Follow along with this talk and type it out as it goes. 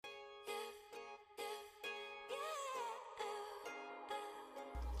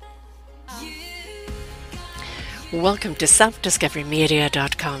Welcome to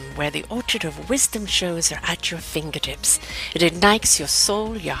selfdiscoverymedia.com, where the orchard of wisdom shows are at your fingertips. It ignites your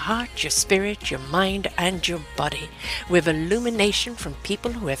soul, your heart, your spirit, your mind, and your body with illumination from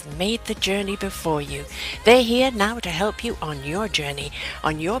people who have made the journey before you. They're here now to help you on your journey,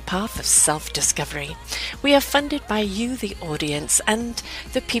 on your path of self-discovery. We are funded by you, the audience, and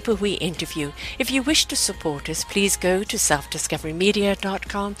the people we interview. If you wish to support us, please go to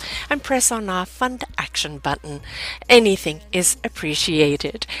selfdiscoverymedia.com and press on our Fund Action button. Anything is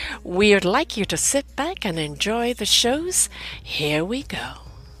appreciated. We'd like you to sit back and enjoy the shows. Here we go.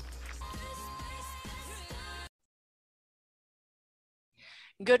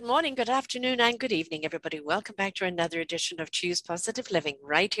 Good morning, good afternoon, and good evening, everybody. Welcome back to another edition of Choose Positive Living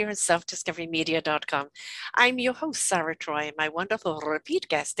right here at selfdiscoverymedia.com. I'm your host, Sarah Troy, and my wonderful repeat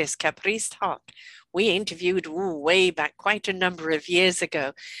guest is Caprice Hawk. We interviewed way back quite a number of years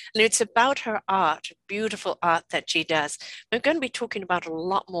ago, and it's about her art, beautiful art that she does. We're going to be talking about a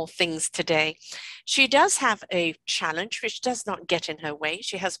lot more things today. She does have a challenge which does not get in her way.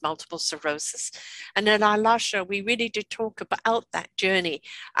 She has multiple sclerosis, and in our last show, we really did talk about that journey,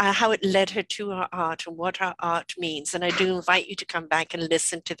 how it led her to her art and what her art means. And I do invite you to come back and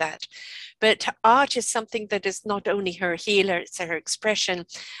listen to that. But art is something that is not only her healer, it's her expression,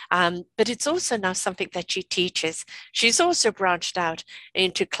 but it's also now something that she teaches. She's also branched out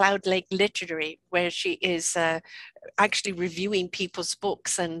into Cloud Lake Literary, where she is actually reviewing people's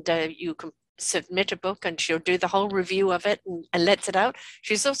books, and you can submit a book and she'll do the whole review of it and lets it out.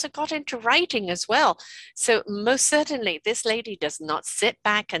 She's also got into writing as well. So most certainly this lady does not sit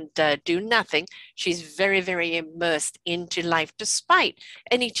back and do nothing. She's very, very immersed into life despite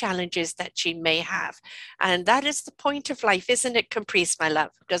any challenges that she may have. And that is the point of life, isn't it, Caprice, my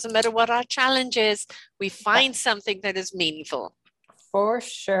love? Doesn't matter what our challenge is, we find something that is meaningful. For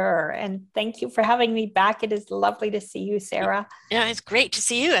sure. And thank you for having me back. It is lovely to see you, Sarah. Yeah, it's great to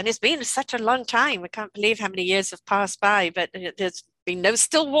see you. And it's been such a long time. I can't believe how many years have passed by, but there's been no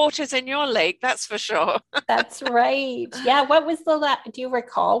still waters in your lake, that's for sure. That's right. Yeah. What was do you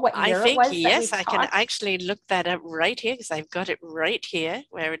recall what year it was? Yes, I can actually look that up right here because I've got it right here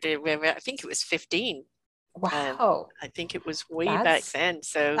where I think it was 15. Wow. I think it was way back then.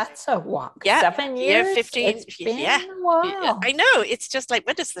 So that's a walk. Yeah, 7 years. Yeah, 15. It's been a while. I know. It's just like,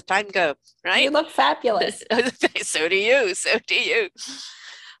 where does the time go? Right? You look fabulous. So do you. So do you.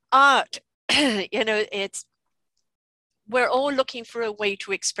 Art, we're all looking for a way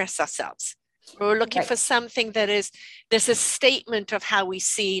to express ourselves. We're looking for something there's a statement of how we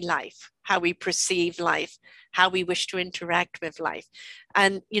see life, how we perceive life, how we wish to interact with life.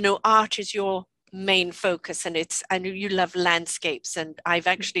 And, art is your main focus, and you love landscapes, and I've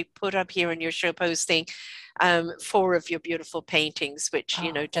actually put up here in your show posting 4 of your beautiful paintings, which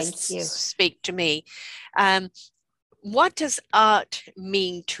just speak to me. What does art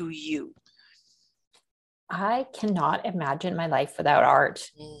mean to you? I cannot imagine my life without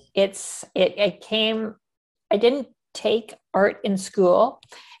art. It came, I didn't take art in school,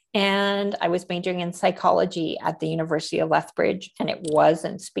 and I was majoring in psychology at the University of Lethbridge, and it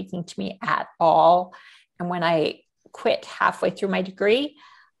wasn't speaking to me at all. And when I quit halfway through my degree,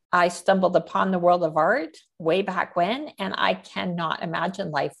 I stumbled upon the world of art way back when, and I cannot imagine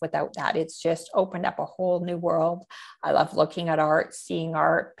life without that. It's just opened up a whole new world. I love looking at art, seeing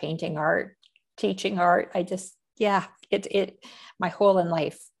art, painting art, teaching art. My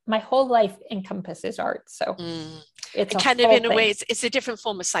whole life encompasses art. So it's kind of, in a way, it's a different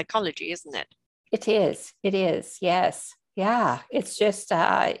form of psychology, isn't it? It is. Yes. Yeah. It's just,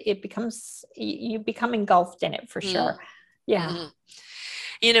 you become engulfed in it for sure. Yeah.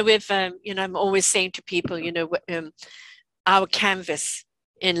 I'm always saying to people, our canvas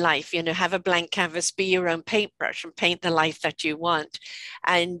in life, have a blank canvas, be your own paintbrush and paint the life that you want.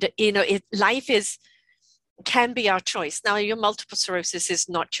 And, life can be our choice. Now, your multiple sclerosis is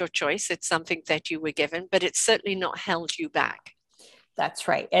not your choice. It's something that you were given, but it's certainly not held you back. That's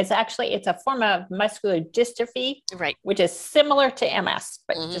right. It's a form of muscular dystrophy, right, which is similar to MS,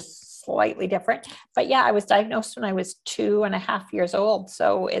 but just slightly different. But yeah, I was diagnosed when I was 2.5 years old.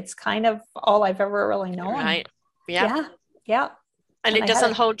 So it's kind of all I've ever really known. Right. Yeah. And it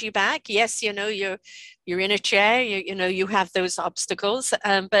doesn't hold you back. Yes, you're in a chair, you have those obstacles,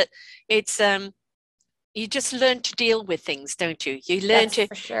 but it's, you just learn to deal with things, don't you? You learn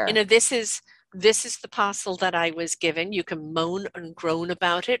for sure. This is the parcel that I was given. You can moan and groan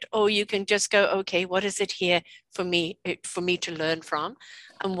about it, or you can just go, okay, what is it here for me to learn from?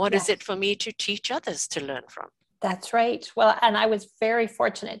 And what is it for me to teach others to learn from? That's right. Well, and I was very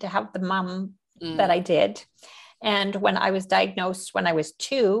fortunate to have the mom that I did. And when I was diagnosed when I was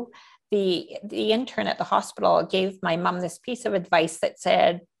 2, the intern at the hospital gave my mom this piece of advice that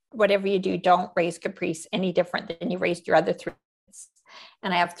said, whatever you do, don't raise Caprice any different than you raised your other three kids.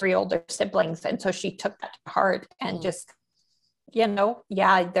 And I have three older siblings. And so she took that to heart and just,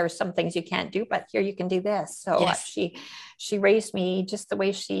 yeah, there's some things you can't do, but here you can do this. So Yes. she raised me just the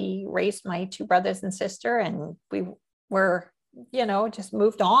way she raised my two brothers and sister. And we were, just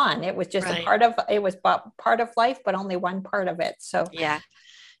moved on. It was just Right. it was part of life, but only one part of it. So Yeah.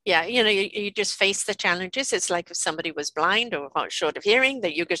 Yeah, you just face the challenges. It's like if somebody was blind or short of hearing,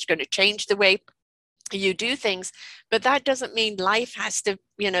 that you're just going to change the way you do things. But that doesn't mean life has to,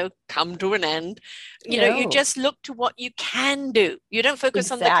 come to an end. You just look to what you can do. You don't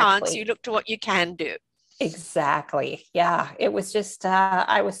focus on the can'ts, you look to what you can do. Exactly. Yeah. It was just,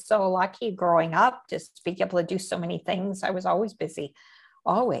 I was so lucky growing up, just to be able to do so many things. I was always busy,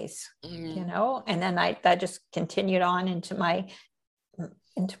 always, and then that just continued on into my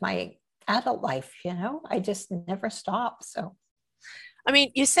adult life. I just never stopped. So I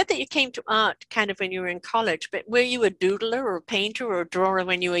mean, you said that you came to art kind of when you were in college, but were you a doodler or a painter or a drawer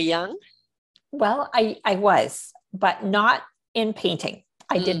when you were young? Well, I was, but not in painting.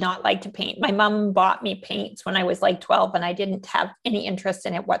 I did not like to paint. My mom bought me paints when I was like 12, and I didn't have any interest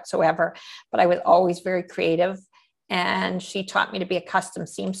in it whatsoever, but I was always very creative. And she taught me to be a custom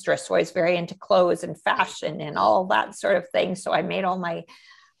seamstress. So I was very into clothes and fashion and all that sort of thing. So I made all my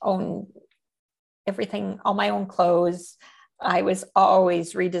own clothes. I was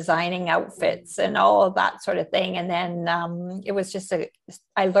always redesigning outfits and all of that sort of thing. And then it was just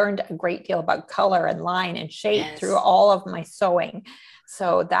I learned a great deal about color and line and shape through all of my sewing.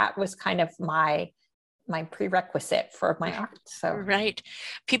 So that was kind of my prerequisite for my art. So right.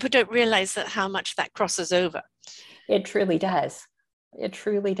 People don't realize that how much that crosses over. It truly does. It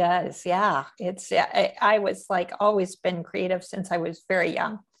truly does. Yeah. I was like always been creative since I was very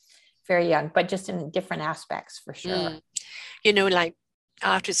young, but just in different aspects for sure. Like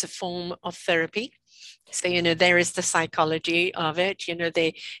art is a form of therapy. So, there is the psychology of it,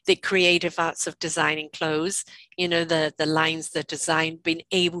 the creative arts of designing clothes, the lines, the design, being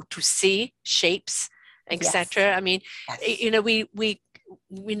able to see shapes, etc. Yes. I mean,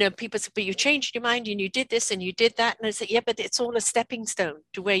 we know people say, but you changed your mind and you did this and you did that. And I said, yeah, but it's all a stepping stone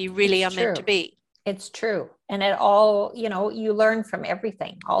to where you really are meant to be. It's true. And it all, you learn from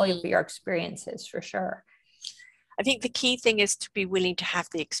everything, all of your experiences for sure. I think the key thing is to be willing to have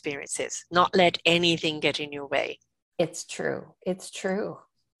the experiences, not let anything get in your way. It's true. It's true.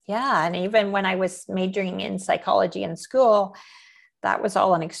 Yeah. And even when I was majoring in psychology in school, that was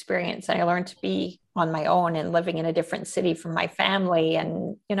all an experience. And I learned to be on my own and living in a different city from my family.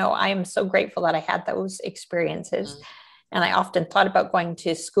 And, I am so grateful that I had those experiences. And I often thought about going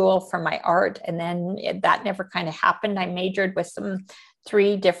to school for my art. And then that never kind of happened. I majored with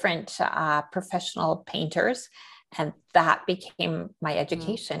 3 different professional painters. And that became my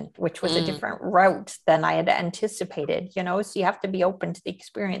education, which was a different route than I had anticipated, so you have to be open to the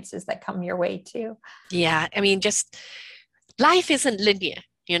experiences that come your way too. Yeah. I mean, just life isn't linear.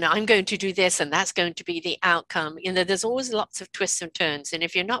 I'm going to do this and that's going to be the outcome. There's always lots of twists and turns. And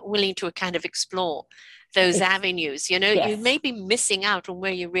if you're not willing to kind of explore those avenues, you may be missing out on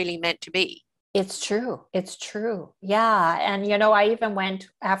where you're really meant to be. It's true. It's true. Yeah. And, I even went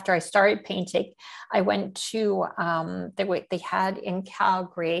after I started painting, I went to, they had in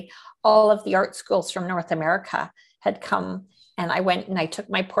Calgary, all of the art schools from North America had come, and I went and I took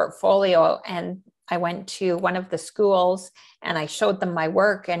my portfolio and I went to one of the schools and I showed them my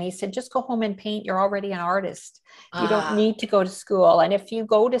work, and he said, just go home and paint. You're already an artist. You don't need to go to school. And if you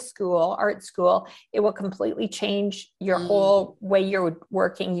go to school, art school, it will completely change your whole way you're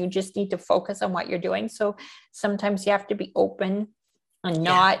working. You just need to focus on what you're doing. So sometimes you have to be open and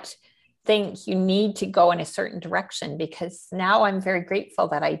not think you need to go in a certain direction, because now I'm very grateful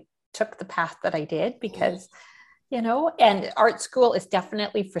that I took the path that I did, because and art school is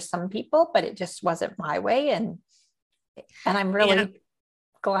definitely for some people, but it just wasn't my way. And I'm really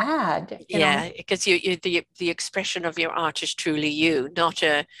glad. Because the expression of your art is truly you, not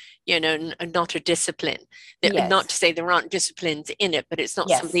a discipline. Not to say there aren't disciplines in it, but it's not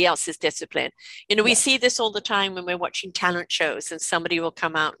somebody else's discipline. We see this all the time when we're watching talent shows, and somebody will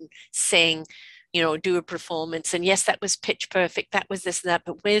come out and sing, do a performance, and yes, that was pitch perfect, that was this and that,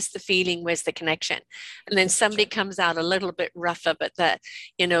 but where's the feeling, where's the connection? And then somebody comes out a little bit rougher, but that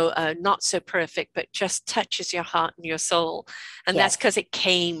not so perfect, but just touches your heart and your soul, and that's because it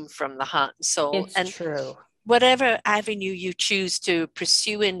came from the heart and soul. It's true. Whatever avenue you choose to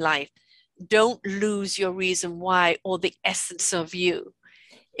pursue in life, don't lose your reason why or the essence of you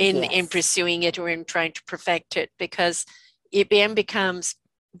in pursuing it or in trying to perfect it, because it then becomes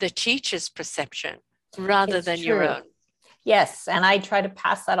the teacher's perception rather It's than true. your own. Yes. And I try to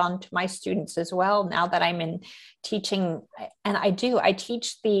pass that on to my students as well, now that I'm in teaching. And I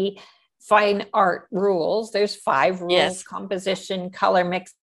teach the fine art rules. There's 5 rules: Yes. composition, color,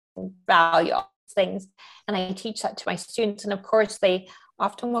 mix, value, all these things. And I teach that to my students. And of course, they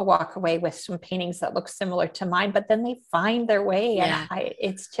often will walk away with some paintings that look similar to mine, but then they find their way. Yeah. And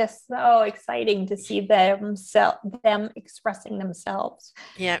it's just so exciting to see them expressing themselves.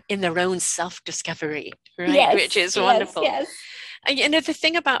 Yeah, in their own self-discovery, right? Yes, Which is wonderful. yes. And you know, the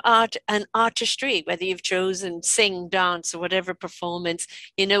thing about art and artistry, whether you've chosen sing, dance, or whatever performance,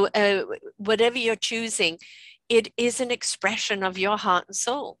 you know, whatever you're choosing, it is an expression of your heart and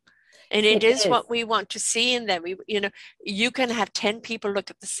soul. And it is what we want to see in them. You know, you can have 10 people look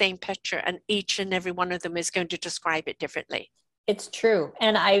at the same picture and each and every one of them is going to describe it differently. It's true.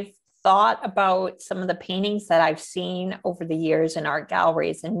 And I've thought about some of the paintings that I've seen over the years in art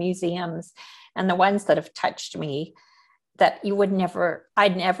galleries and museums, and the ones that have touched me that I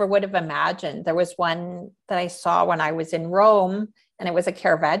never would have imagined. There was one that I saw when I was in Rome, and it was a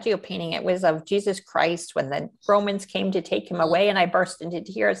Caravaggio painting. It was of Jesus Christ when the Romans came to take him away, and I burst into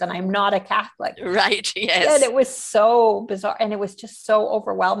tears, and I'm not a Catholic. Right, yes. And it was so bizarre, and it was just so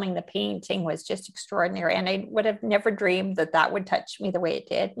overwhelming. The painting was just extraordinary, and I would have never dreamed that would touch me the way it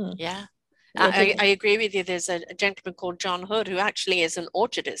did. And yeah. I agree with you. There's a gentleman called John Hood who actually is an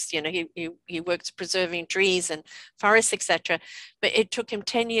orchardist. You know, he works preserving trees and forests, etc. But it took him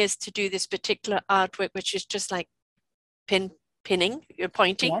 10 years to do this particular artwork, which is just like pinning, you're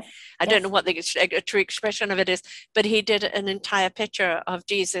pointing. Yes, I don't know what the true expression of it is, but he did an entire picture of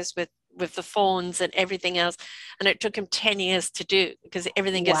Jesus with the fawns and everything else, and it took him 10 years to do, because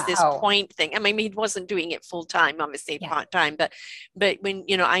everything is this point thing. I mean, he wasn't doing it full time, obviously part-time, but when,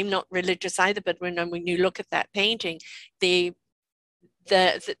 you know, I'm not religious either, but when you look at that painting, the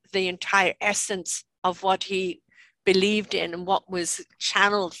entire essence of what he believed in and what was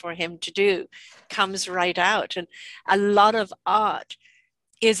channeled for him to do comes right out. And a lot of art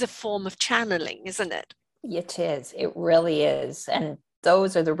is a form of channeling, isn't it? It is. It really is. And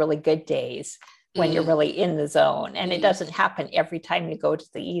those are the really good days when you're really in the zone. And it doesn't happen every time you go to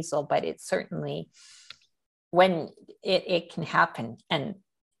the easel, but it's certainly when it can happen. And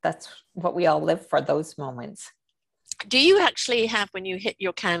that's what we all live for, those moments. Do you actually have, when you hit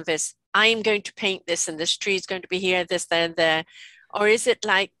your canvas, I'm going to paint this and this tree is going to be here, this, there, and there? Or is it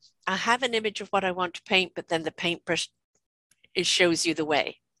like, I have an image of what I want to paint, but then the paintbrush, it shows you the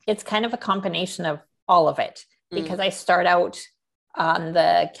way? It's kind of a combination of all of it, because I start out on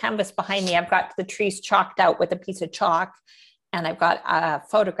the canvas behind me. I've got the trees chalked out with a piece of chalk, and I've got a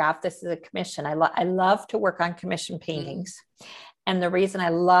photograph. This is a commission. I love to work on commission paintings. And the reason I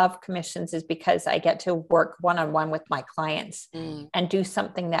love commissions is because I get to work one-on-one with my clients and do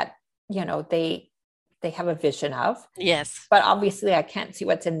something that, you know, they have a vision of. Yes. But obviously I can't see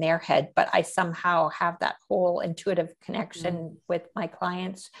what's in their head, but I somehow have that whole intuitive connection with my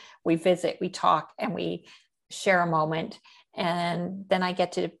clients. We visit, we talk, and we share a moment. And then I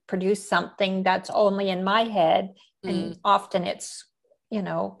get to produce something that's only in my head. And often it's, you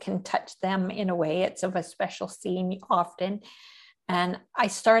know, can touch them in a way. It's of a special scene often. And I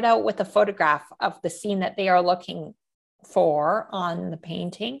start out with a photograph of the scene that they are looking for on the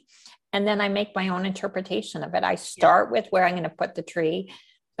painting. And then I make my own interpretation of it. I start with where I'm going to put the tree,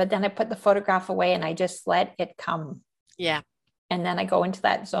 but then I put the photograph away and I just let it come. Yeah. And then I go into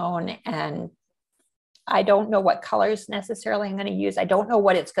that zone, and I don't know what colors necessarily I'm going to use. I don't know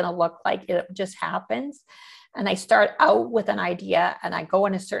what it's going to look like. It just happens. And I start out with an idea and I go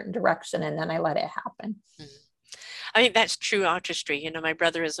in a certain direction, and then I let it happen. I think that's true artistry. You know, my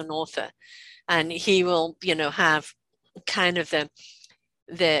brother is an author, and he will, you know, have kind of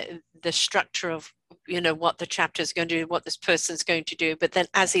the structure of, you know, what the chapter is going to do, what this person's going to do. But then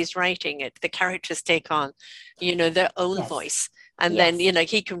as he's writing it, the characters take on, you know, their own voice. And then, you know,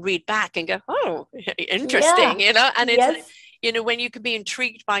 he can read back and go, oh, interesting, you know, and it's, you know, when you can be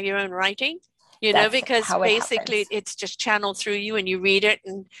intrigued by your own writing, you know, because basically it's just channeled through you and you read it.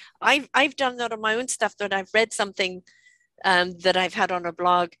 And I've done that on my own stuff, that I've read something that I've had on a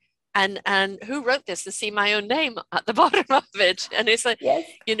blog, and who wrote this, to see my own name at the bottom of it. And it's like,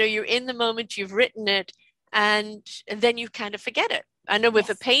 you know, you're in the moment, you've written it, and then you kind of forget it. I know with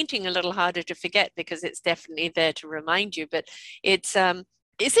a painting a little harder to forget, because it's definitely there to remind you, but it's,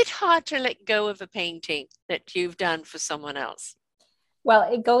 is it hard to let go of a painting that you've done for someone else?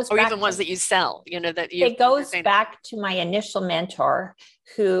 Well, it goes or back even ones that you sell, you know, that you. It goes back to my initial mentor,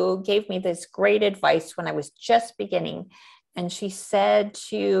 who gave me this great advice when I was just beginning. And she said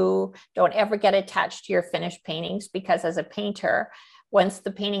don't ever get attached to your finished paintings, because as a painter, once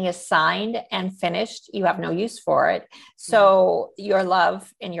the painting is signed and finished, you have no use for it. So your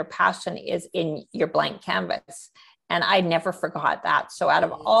love and your passion is in your blank canvas. And I never forgot that. So out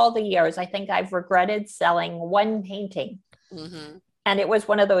of all the years, I think I've regretted selling one painting. And it was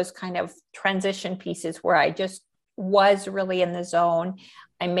one of those kind of transition pieces where I just was really in the zone.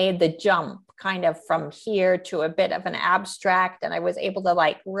 I made the jump kind of from here to a bit of an abstract, and I was able to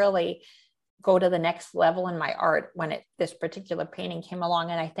like really go to the next level in my art when this particular painting came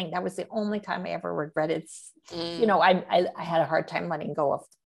along. And I think that was the only time I ever regretted, you know, I had a hard time letting go of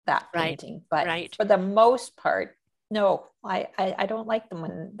that painting, but for the most part, no, I don't like them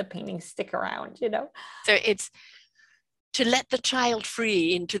when the paintings stick around, you know. So it's to let the child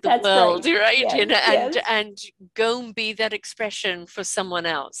free into the world, right? Yes, you know, and go and be that expression for someone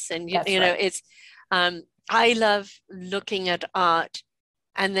else. And you know, it's I love looking at art,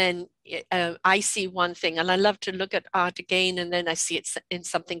 and then I see one thing, and I love to look at art again, and then I see it in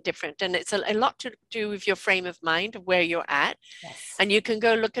something different. And it's a lot to do with your frame of mind, of where you're at. And you can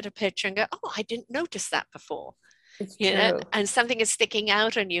go look at a picture and go, oh, I didn't notice that before. You know, and something is sticking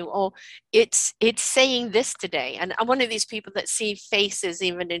out on you, or it's saying this today. And I'm one of these people that see faces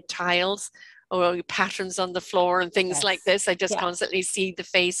even in tiles or patterns on the floor and things like this. I just constantly see the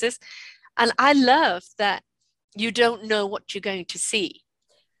faces, and I love that you don't know what you're going to see.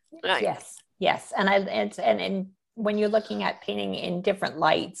 Right? Yes, and when you're looking at painting in different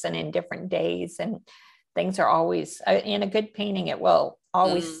lights and in different days, and things are always in a good painting, it will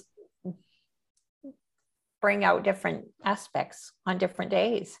always bring out different aspects on different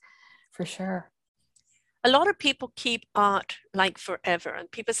days, for sure. A lot of people keep art like forever,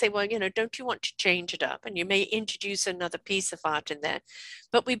 and people say, well, you know, don't you want to change it up? And you may introduce another piece of art in there,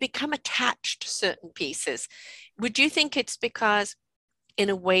 but we become attached to certain pieces. Would you think it's because,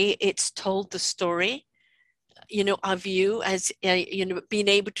 in a way, it's told the story, you know, of you as, you know, being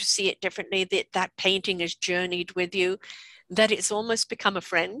able to see it differently, that painting has journeyed with you, that it's almost become a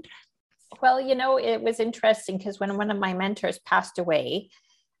friend? Well, you know, it was interesting because when one of my mentors passed away,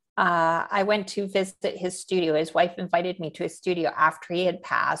 I went to visit his studio. His wife invited me to his studio after he had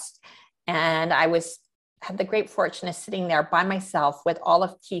passed. And I had the great fortune of sitting there by myself with all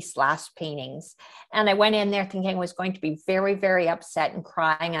of Keith's last paintings. And I went in there thinking I was going to be very, very upset and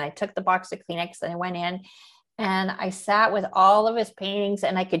crying. And I took the box of Kleenex and I went in and I sat with all of his paintings,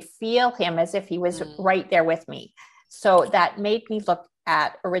 and I could feel him as if he was right there with me. So that made me look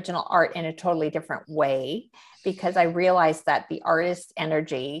at original art in a totally different way, because I realized that the artist's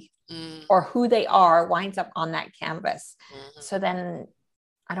energy or who they are winds up on that canvas. So then,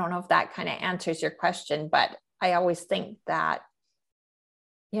 I don't know if that kind of answers your question, but I always think that,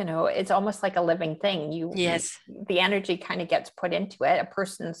 you know, it's almost like a living thing. The energy kind of gets put into it. A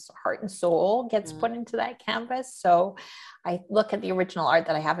person's heart and soul gets put into that canvas. So I look at the original art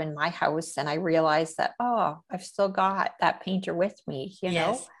that I have in my house, and I realize that, oh, I've still got that painter with me, you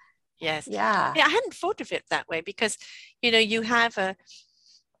know? Yes. Yeah. I hadn't thought of it that way, because, you know, you have a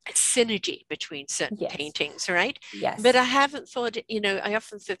synergy between certain paintings, right? Yes. But I haven't thought, you know, I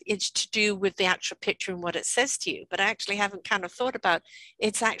often thought it's to do with the actual picture and what it says to you, but I actually haven't kind of thought about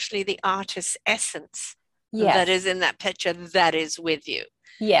it's actually the artist's essence that is in that picture that is with you.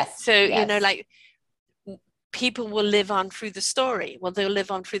 Yes. So, you know, like, people will live on through the story. Well, they'll live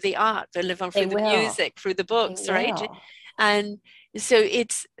on through the art. They'll live on through the music, through the books, right? And so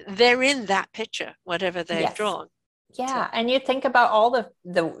they're in that picture, whatever they've drawn. Yeah, and you think about all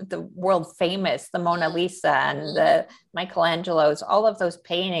the world famous, the Mona Lisa and the Michelangelos, all of those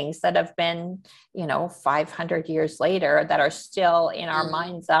paintings that have been, you know, 500 years later that are still in our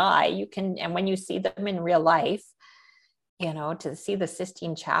mind's eye. And when you see them in real life, you know, to see the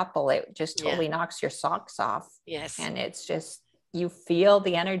Sistine Chapel, it just totally knocks your socks off. Yes. And it's just, you feel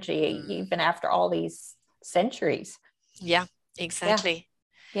the energy even after all these centuries. Yeah, exactly.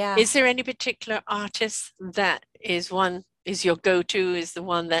 Yeah. Is there any particular artist that is your go-to, is the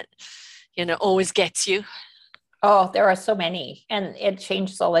one that, you know, always gets you? Oh, there are so many, and it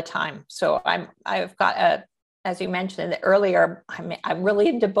changes all the time. So I've got as you mentioned earlier, I'm really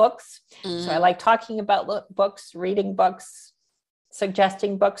into books. So I like talking about books, reading books,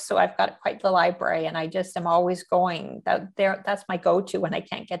 suggesting books. So I've got quite the library, and I just am always going there. That's my go-to when I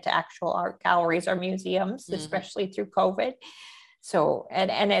can't get to actual art galleries or museums, especially through COVID. So,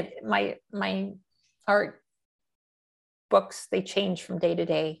 my art books, they change from day to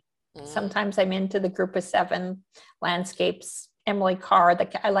day. Sometimes I'm into the Group of Seven landscapes, Emily Carr.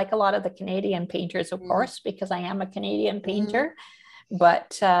 I like a lot of the Canadian painters, of course, because I am a Canadian painter.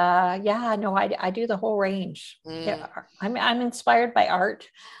 But I do the whole range. Yeah, I'm inspired by art.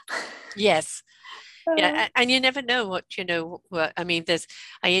 Yes. Yeah, and you never know what I mean.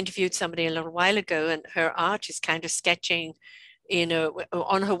 I interviewed somebody a little while ago, and her art is kind of sketching,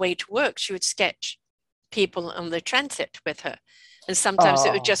 on her way to work, she would sketch people on the transit with her. And sometimes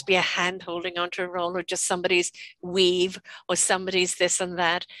it would Oh, just be a hand holding onto a roll, or just somebody's weave, or somebody's this and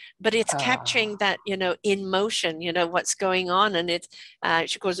that. But it's capturing oh, that, in motion, what's going on. And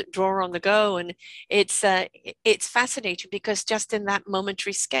she calls it draw on the go. And it's fascinating because just in that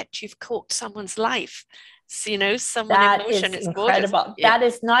momentary sketch, you've caught someone's life. So, someone in that motion. is It's gorgeous. incredible. Yeah. That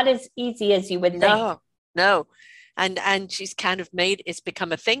is not as easy as you would think. No, no. And she's kind of it's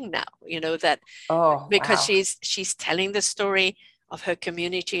become a thing now, that Oh, because wow. she's telling the story of her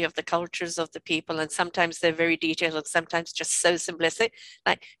community, of the cultures of the people, and sometimes they're very detailed and sometimes just so simplistic,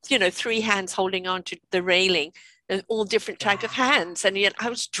 like, three hands holding on to the railing, and all different type of Yeah. hands. And yet I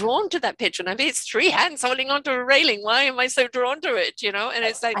was drawn to that picture, and I mean, it's three hands holding onto a railing. Why am I so drawn to it? And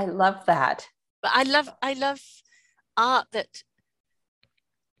it's like, I love that. but I love art that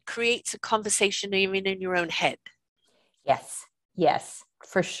creates a conversation even in your own head. Yes, yes,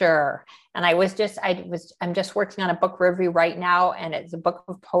 for sure. And I'm just working on a book review right now, and it's a book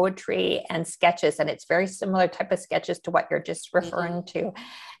of poetry and sketches, and it's very similar type of sketches to what you're just Mm-hmm. referring to.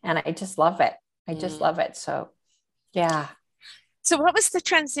 And I just love it. I just Mm. love it. So yeah. So what was the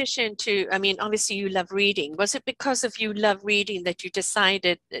transition to, I mean, obviously you love reading. Was it because of you love reading that you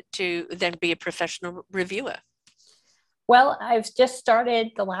decided to then be a professional reviewer? Well, I've just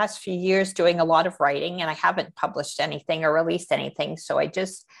started the last few years doing a lot of writing, and I haven't published anything or released anything. So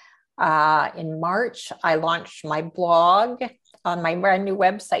in March, I launched my blog on my brand new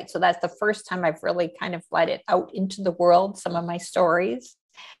website. So that's the first time I've really kind of let it out into the world, some of my stories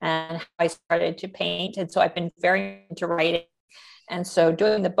and how I started to paint. And so I've been very into writing. And so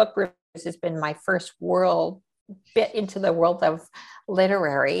doing the book reviews has been my first bit into the world of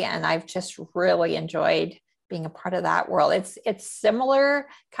literary. And I've just really enjoyed being a part of that world. It's similar,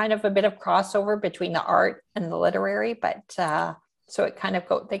 kind of a bit of crossover between the art and the literary, but so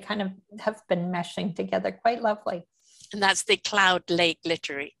they kind of have been meshing together quite lovely. And that's the Cloud Lake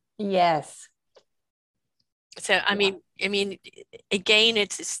Literary. Yes. So, Yeah. I mean, again,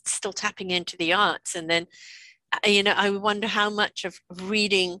 it's still tapping into the arts. And then, I wonder how much of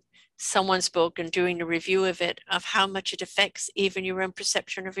reading someone's book and doing a review of it, of how much it affects even your own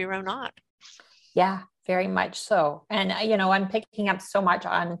perception of your own art. Yeah, very much so. And I'm picking up so much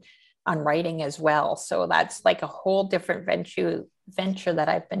on writing as well. So that's like a whole different venture that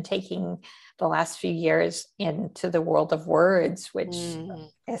I've been taking the last few years into the world of words, which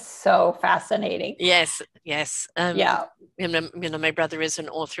is so fascinating. Yes, yes. Yeah. My brother is an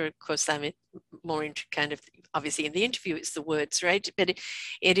author. Of course, I'm more into kind of, obviously in the interview, it's the words, right? But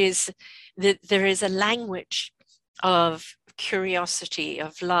it is that there is a language of curiosity,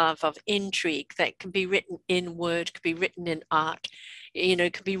 of love, of intrigue that can be written in word, could be written in art,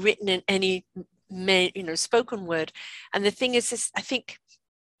 could be written in any, spoken word. And the thing is, I think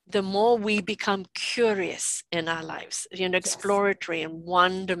the more we become curious in our lives, Yes. exploratory and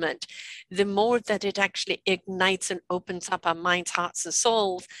wonderment, the more that it actually ignites and opens up our minds, hearts, and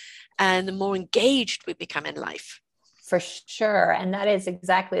souls, and the more engaged we become in life. For sure. And that is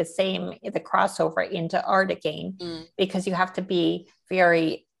exactly the same, the crossover into art again, because you have to be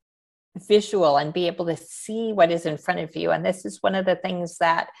very visual and be able to see what is in front of you. And this is one of the things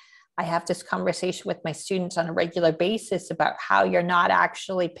that I have this conversation with my students on a regular basis about how you're not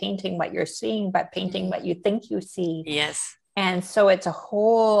actually painting what you're seeing, but painting what you think you see. Yes. And so it's a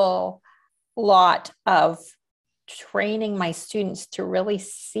whole lot of training my students to really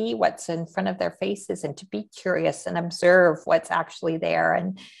see what's in front of their faces and to be curious and observe what's actually there.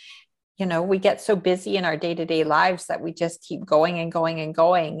 And we get so busy in our day-to-day lives that we just keep going and going and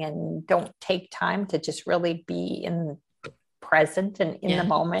going and don't take time to just really be in present and in the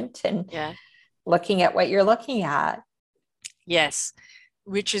moment and looking at what you're looking at. Yes,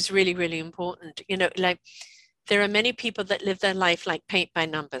 which is really, really important. Like there are many people that live their life like paint by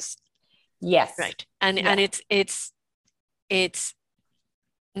numbers. Yes. Right. And it's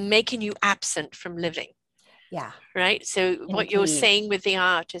making you absent from living. Yeah. Right. So Indeed. What you're saying with the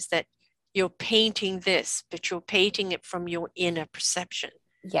art is that you're painting this, but you're painting it from your inner perception.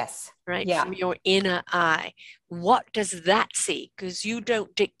 Yes. Right. Yeah. From your inner eye. What does that see? Because you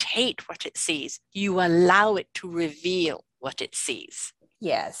don't dictate what it sees. You allow it to reveal what it sees.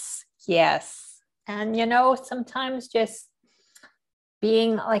 Yes. Yes. And, sometimes just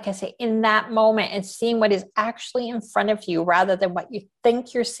being, like I say, in that moment and seeing what is actually in front of you rather than what you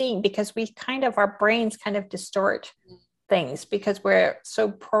think you're seeing, because our brains kind of distort things because we're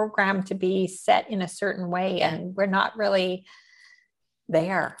so programmed to be set in a certain way and we're not really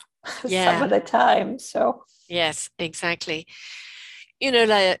there. some Yeah. of the time. So Yes, exactly. You know,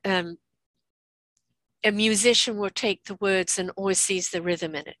 like a musician will take the words and always sees the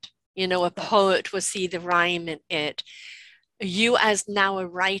rhythm in it. You know, a poet will see the rhyme in it. You, as now a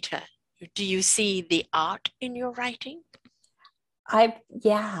writer, do you see the art in your writing?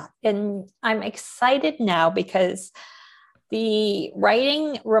 yeah, and I'm excited now because the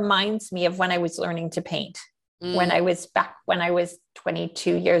writing reminds me of when I was learning to paint. When I was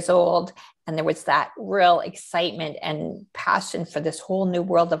 22 years old, and there was that real excitement and passion for this whole new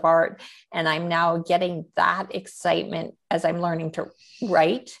world of art. And I'm now getting that excitement as I'm learning to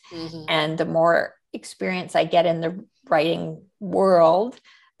write. Mm-hmm. And the more experience I get in the writing world,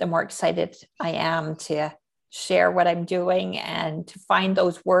 the more excited I am to share what I'm doing and to find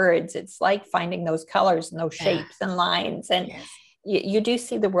those words. It's like finding those colors and those shapes and lines. And Yes. you do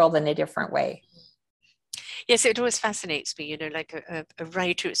see the world in a different way. Yes, it always fascinates me, you know, like a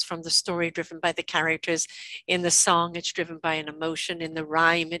writer is from the story driven by the characters. In the song, it's driven by an emotion. In the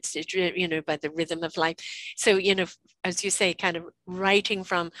rhyme, it's you know, by the rhythm of life. So, you know, as you say, kind of writing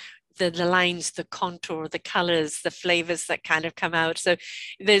from the lines, the contour, the colors, the flavors that kind of come out. So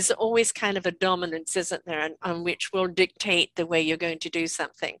there's always kind of a dominance, isn't there, on which will dictate the way you're going to do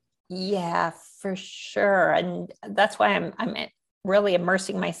something. Yeah, for sure. And that's why I'm really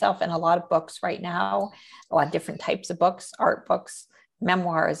immersing myself in a lot of books right now, a lot of different types of books, art books,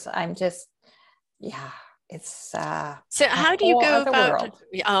 memoirs. I'm just, yeah, it's So a how do you whole go other about? world.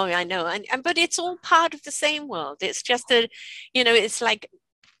 Oh, I know, and but it's all part of the same world. It's just a, you know, it's like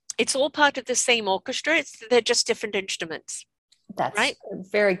it's all part of the same orchestra. They're just different instruments, That's right? a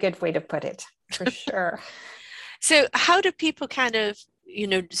very good way to put it, for sure. So how do people kind of, you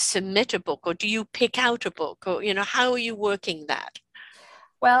know, submit a book, or do you pick out a book, or, you know, how are you working that?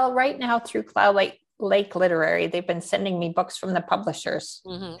 Well, right now through Lake Literary, they've been sending me books from the publishers.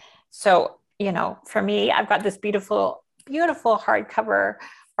 Mm-hmm. So, you know, for me, I've got this beautiful, beautiful hardcover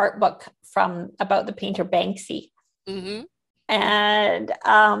art book from about the painter Banksy. Mm-hmm. And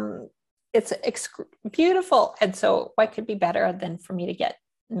it's beautiful. And so, what could be better than for me to get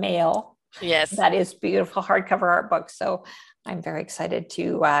mail Yes. that is beautiful hardcover art book? So, I'm very excited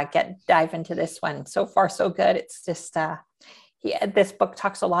to dive into this one. So far, so good. It's just this book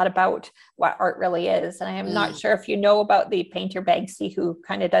talks a lot about what art really is. And I am not sure if you know about the painter Banksy, who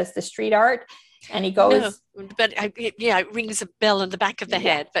kind of does the street art. And he No, goes, but yeah, it rings a bell in the back of the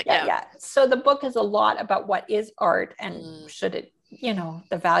head. But yeah. So the book is a lot about what is art, and should it, you know,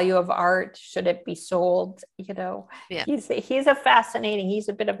 the value of art, should it be sold? You know, Yeah. he's a fascinating. He's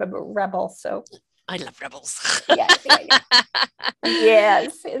a bit of a rebel. So I love rebels.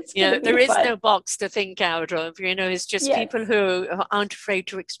 Yes, it's you know, gonna be there is fun. no box to think out of. You know, it's just people who aren't afraid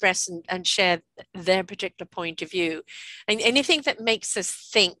to express and share their particular point of view, and anything that makes us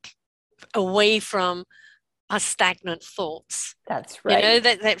think away from our stagnant thoughts. That's right. You know,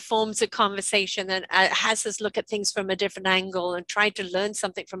 that forms a conversation and has us look at things from a different angle and try to learn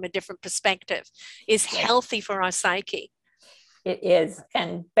something from a different perspective is healthy for our psyche. It is.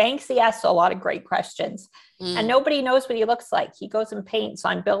 And Banksy asks a lot of great questions. And nobody knows what he looks like. He goes and paints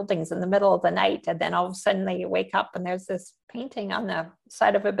on buildings in the middle of the night. And then all of a sudden they wake up and there's this painting on the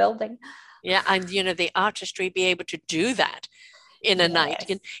side of a building. Yeah. And, you know, the artistry be able to do that in a night.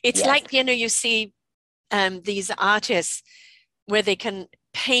 It's like, you know, you see these artists where they can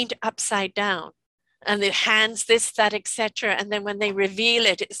paint upside down and their hands, this, that, etc. And then when they reveal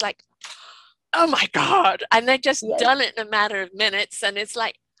it, it's like, oh my God. And they've just done it in a matter of minutes. And it's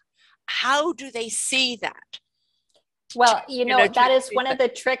like, how do they see that? Well, you know that is one of the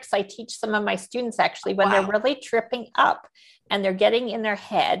tricks I teach some of my students, actually, when they're really tripping up and they're getting in their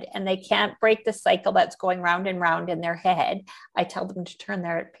head and they can't break the cycle that's going round and round in their head. I tell them to turn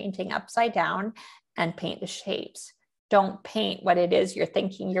their painting upside down and paint the shapes. Don't paint what it is you're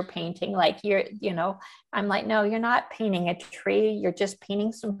thinking you're painting. Like I'm like, no, you're not painting a tree. You're just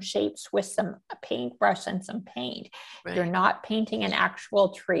painting some shapes with some paintbrush and some paint. Right. You're not painting an actual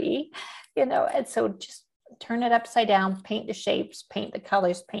tree, and so just turn it upside down, paint the shapes, paint the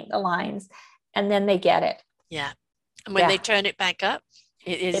colors, paint the lines, and then they get it. Yeah. And when they turn it back up,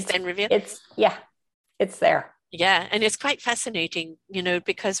 it's then revealed. It's there. Yeah. And it's quite fascinating,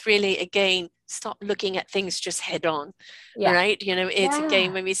 because really, again, stop looking at things just head on, right? It's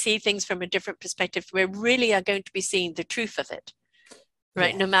again, when we see things from a different perspective, we really are going to be seeing the truth of it,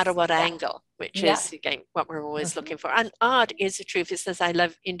 right? No matter what angle, which is, again, what we're always looking for. And art is the truth. It says, I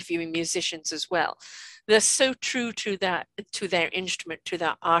love interviewing musicians as well. They're so true to that, to their instrument, to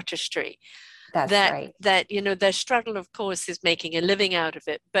their artistry. That's right. That, their struggle, of course, is making a living out of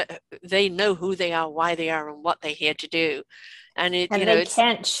it, but they know who they are, why they are, and what they're here to do. And it, And you know, they it's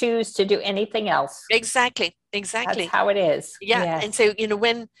can't choose to do anything else. exactly. That's how it is. Yeah. Yes. And so,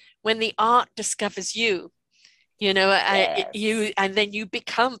 when the art discovers you, Yes. and then you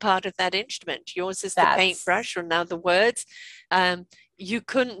become part of that instrument. Yours is the That's paintbrush, or now the words. You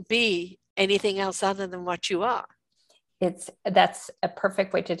couldn't be anything else other than what you are. that's a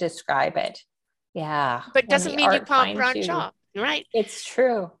perfect way to describe it. Yeah. But When doesn't the mean you art can't finds branch you, off, right? it's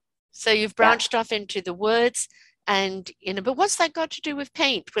true. So you've Yeah. branched off into the words, and but what's that got to do with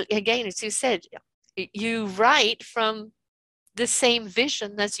paint? Well, again, as you said, you write from the same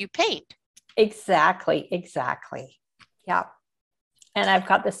vision as you paint. Exactly. Exactly. Yeah. And I've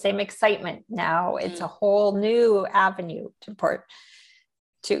got the same excitement now. It's a whole new avenue to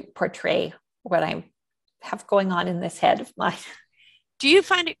portray what I have going on in this head of mine. Do you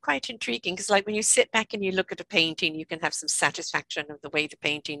find it quite intriguing? Because like when you sit back and you look at a painting, you can have some satisfaction of the way the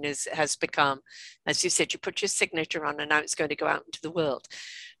painting has become. As you said, you put your signature on and now it's going to go out into the world.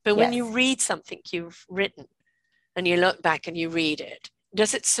 But when you Yes. read something you've written and you look back and you read it,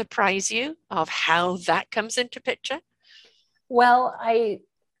 does it surprise you of how that comes into picture? Well, I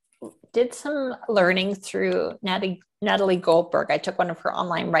did some learning through Natalie Goldberg. I took one of her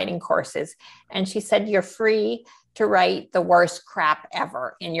online writing courses, and she said you're free to write the worst crap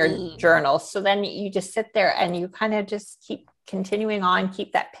ever in your journal. So then you just sit there and you kind of just keep continuing on,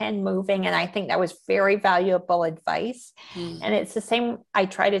 keep that pen moving. And I think that was very valuable advice. And it's the same I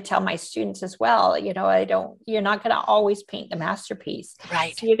try to tell my students as well. You're not going to always paint the masterpiece.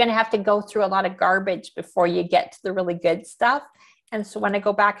 Right. So you're going to have to go through a lot of garbage before you get to the really good stuff. And so when I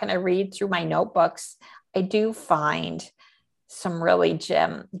go back and I read through my notebooks, I do find some really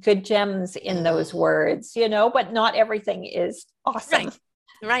good gems in those words, but not everything is awesome.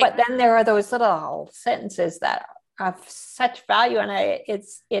 Right. But then there are those little sentences that have such value. And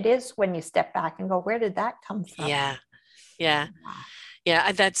it is when you step back and go, where did that come from? Yeah.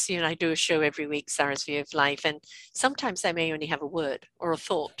 That's, I do a show every week, Sarah's View of Life. And sometimes I may only have a word or a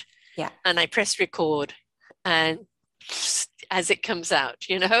thought. Yeah. And I press record and as it comes out,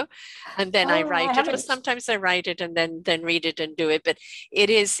 and then I write it, or sometimes I write it and then read it and do it. But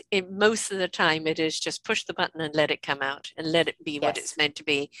most of the time it is just push the button and let it come out and let it be what it's meant to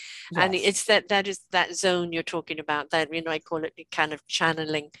be. And it's that zone you're talking about, that, I call it kind of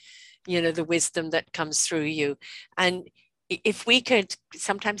channeling, the wisdom that comes through you. And if we could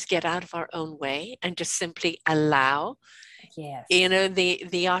sometimes get out of our own way and just simply allow,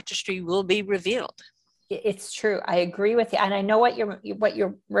 the artistry will be revealed. It's true. I agree with you. And I know what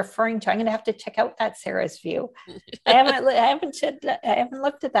you're referring to. I'm going to have to check out that Sarah's View. I haven't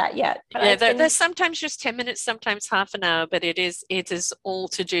looked at that yet. But there's sometimes just 10 minutes, sometimes half an hour, but it is all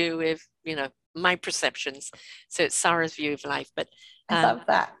to do with, my perceptions. So it's Sarah's View of Life, but I love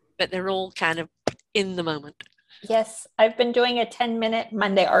that. But they're all kind of in the moment. Yes. I've been doing a 10-minute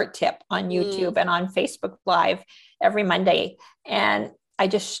Monday art tip on YouTube and on Facebook Live every Monday. And I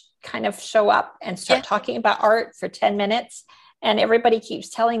just kind of show up and start talking about art for 10 minutes. And everybody keeps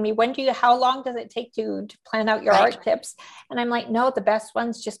telling me, how long does it take to plan out your art tips? And I'm like, no, the best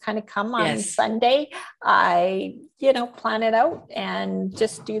ones just kind of come on Sunday. I, plan it out and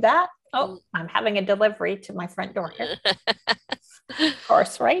just do that. Oh, I'm having a delivery to my front door here. Of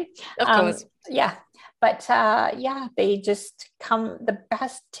course, right? Of course. Yeah. But they just come, the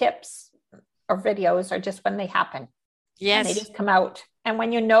best tips or videos are just when they happen. Yes. And they just come out. And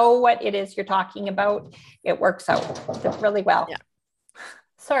when you know what it is you're talking about, it works out really well. Yeah.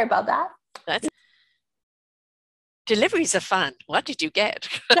 Sorry about that. Deliveries are fun. What did you get?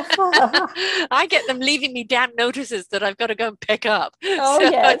 I get them leaving me damn notices that I've got to go and pick up. Oh, so,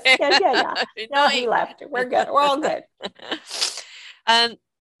 yeah. No, he left. We're good. We're all good.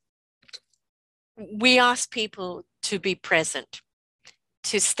 We ask people to be present,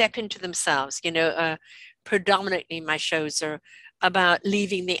 to step into themselves. Predominantly my shows are about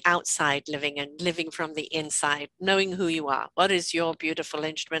leaving the outside living and living from the inside, knowing who you are. What is your beautiful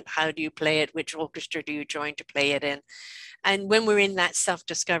instrument? How do you play it? Which orchestra do you join to play it in? And when we're in that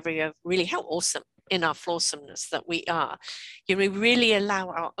self-discovery of really how awesome in our flawsomeness that we are, we really allow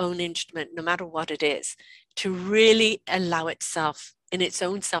our own instrument, no matter what it is, to really allow itself in its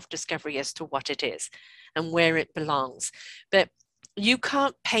own self-discovery as to what it is and where it belongs. But you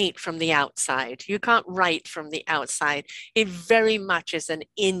can't paint from the outside. You can't write from the outside. It very much is an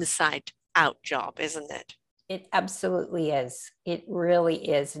inside out job, isn't it? It absolutely is. It really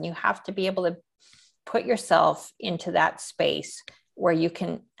is. And you have to be able to put yourself into that space where you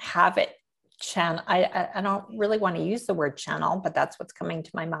can have it channel. I don't really want to use the word channel, but that's what's coming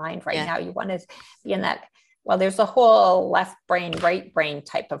to my mind right now. You want to be in that. Well, there's a whole left brain, right brain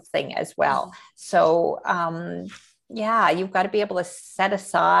type of thing as well. So, Yeah, you've got to be able to set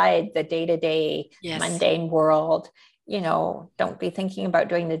aside the day-to-day Yes. mundane world. Don't be thinking about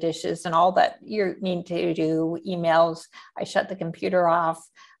doing the dishes and all that you need to do, emails. I shut the computer off.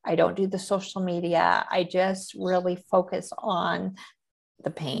 I don't do the social media. I just really focus on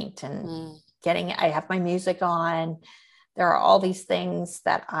the paint and I have my music on. There are all these things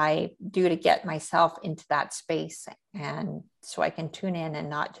that I do to get myself into that space. And so I can tune in and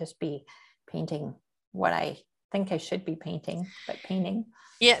not just be painting what I think I should be painting, but painting.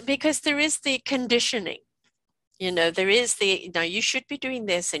 Yeah, because there is the conditioning. There is you should be doing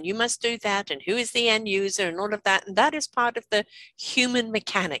this and you must do that, and who is the end user and all of that. And that is part of the human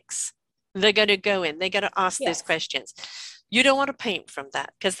mechanics. They're going to go in, they're going to ask those questions. You don't want to paint from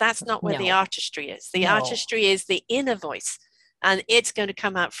that, because that's not where the artistry is. The artistry is the inner voice, and it's going to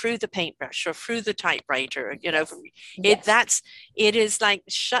come out through the paintbrush or through the typewriter. It is like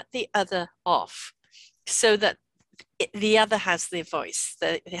shut the other off so that the other has the voice,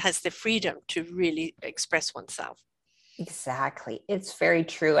 that has the freedom to really express oneself. Exactly. It's very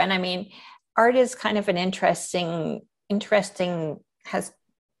true. And I mean, art is kind of an interesting, has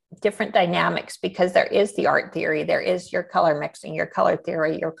different dynamics, because there is the art theory, there is your color mixing, your color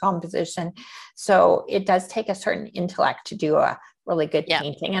theory, your composition. So it does take a certain intellect to do a really good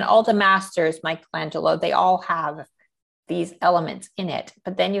painting. And all the masters, Michelangelo, they all have these elements in it,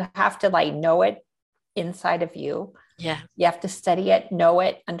 but then you have to know it inside of you. Yeah. You have to study it, know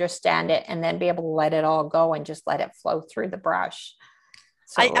it, understand it, and then be able to let it all go and just let it flow through the brush.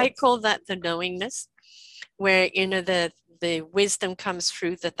 So I call that the knowingness, where, the wisdom comes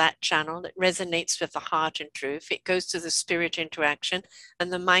through that channel. It resonates with the heart and truth. It goes to the spirit interaction,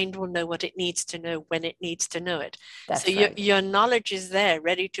 and the mind will know what it needs to know when it needs to know it. That's so right. your knowledge is there,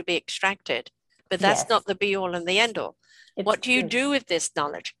 ready to be extracted, but that's not the be all and the end all. What do you do with this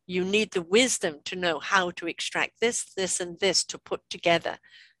knowledge? You need the wisdom to know how to extract this, this, and this to put together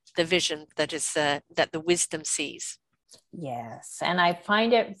the vision that is that the wisdom sees. Yes. And I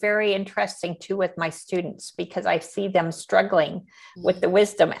find it very interesting too with my students, because I see them struggling with the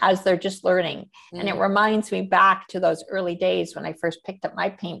wisdom as they're just learning. And it reminds me back to those early days when I first picked up my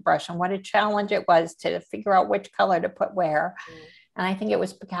paintbrush and what a challenge it was to figure out which color to put where. And I think it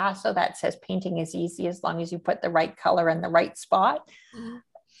was Picasso that says painting is easy as long as you put the right color in the right spot.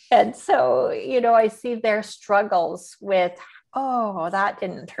 And so, I see their struggles with, oh, that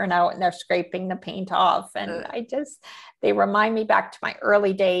didn't turn out, and they're scraping the paint off. And they remind me back to my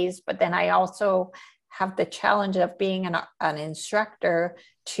early days. But then I also have the challenge of being an instructor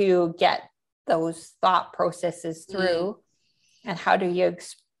to get those thought processes through. And how do you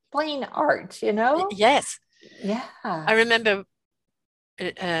explain art, Yes. Yeah. I remember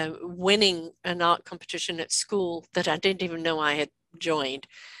winning an art competition at school that I didn't even know I had joined.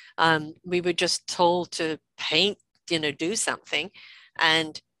 We were just told to paint, do something.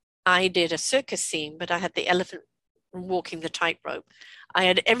 And I did a circus scene, but I had the elephant walking the tightrope. I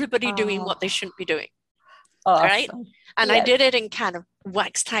had everybody doing what they shouldn't be doing. Awesome. Right? And I did it in kind of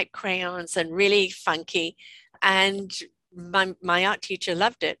wax type crayons and really funky. And my art teacher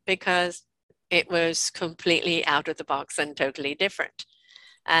loved it because it was completely out of the box and totally different.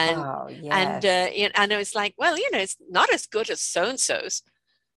 And and it was like, well, it's not as good as so-and-so's.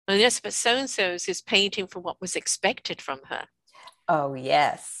 Well, yes, but so-and-so's is painting for what was expected from her. Oh,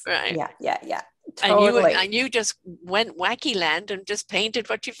 yes. Right. Yeah. Totally. And you just went wacky land and just painted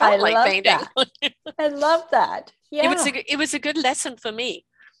what you felt like painting. I love that. Yeah. It was a good lesson for me,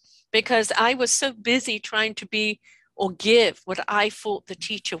 because I was so busy trying to be or give what I thought the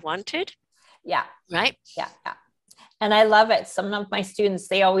teacher wanted. Yeah. Right. Yeah. And I love it. Some of my students,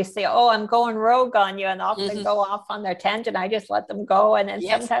 they always say, oh, I'm going rogue on you, and often go off on their tangent. I just let them go. And then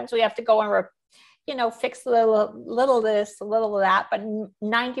sometimes we have to go and fix a little this, a little that, but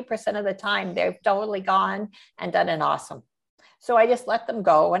 90% of the time they've totally gone and done an awesome. So I just let them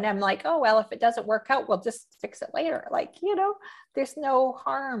go. And I'm like, oh, well, if it doesn't work out, we'll just fix it later. There's no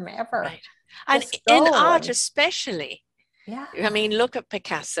harm ever. Right. And in art, especially. Yeah. I mean, look at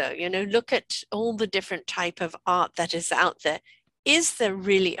Picasso, look at all the different type of art that is out there. Is there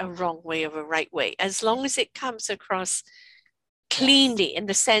really a wrong way or a right way? As long as it comes across cleanly in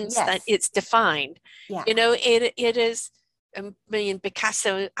the sense that it's defined, it is.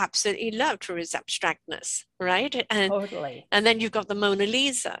 Picasso absolutely loved for his abstractness, right? And totally. And then you've got the Mona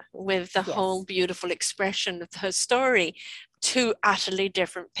Lisa with the whole beautiful expression of her story, two utterly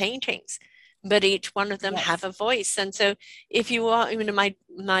different paintings, but each one of them have a voice. And so if you are,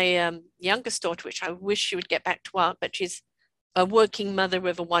 my youngest daughter, which I wish she would get back to art, but she's a working mother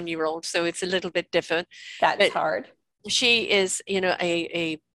with a 1-year-old, so it's a little bit different. That's hard. She is,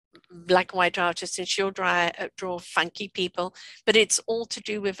 a black and white artist, and she'll draw funky people, but it's all to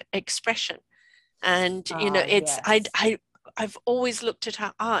do with expression. And it's Yes. I've always looked at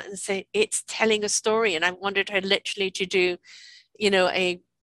her art and say it's telling a story, and I wanted her literally to do a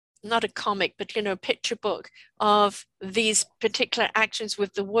not a comic, but a picture book of these particular actions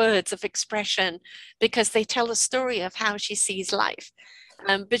with the words of expression, because they tell a story of how she sees life.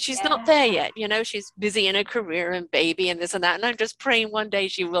 But she's not there yet. She's busy in her career and baby and this and that. And I'm just praying one day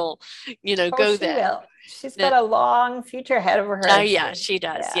she will, go She there. will. She's got a long future ahead of her. Oh, yeah, she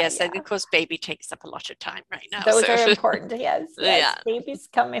does. Yeah, yes. yeah. And of course, baby takes up a lot of time right now. Those are important. Yes. Yeah. Babies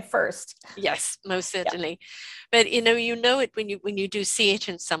coming first. Yes, most certainly. Yeah. But it when you do see it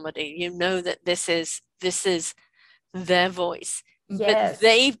in somebody, that this is their voice. Yes. But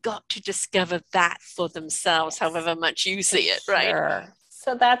they've got to discover that for themselves, however much you see it, right? Sure.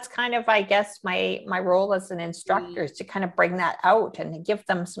 So that's kind of, I guess, my role as an instructor is to kind of bring that out and give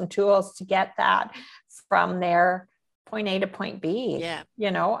them some tools to get that from their point A to point B,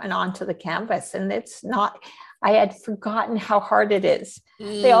 and onto the canvas. And it's not, I had forgotten how hard it is.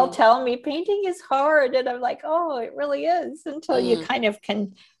 They all tell me painting is hard. And I'm like, oh, it really is, until you kind of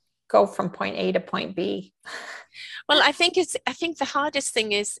can go from point A to point B. Well, I think the hardest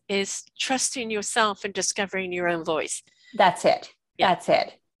thing is trusting yourself and discovering your own voice. That's it. Yeah. That's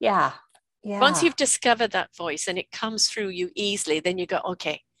it. Yeah. Yeah. Once you've discovered that voice and it comes through you easily, then you go,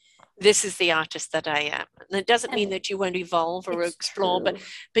 okay, this is the artist that I am. And it doesn't mean that you won't evolve or explore, but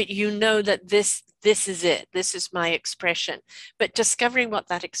that this is it. This is my expression. But discovering what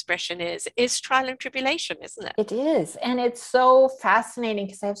that expression is trial and tribulation, isn't it? It is. And it's so fascinating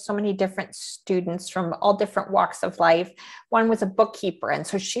because I have so many different students from all different walks of life. One was a bookkeeper, and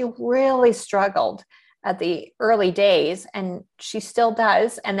so she really struggled at the early days, and she still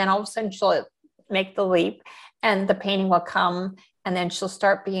does. And then all of a sudden she'll make the leap and the painting will come, and then she'll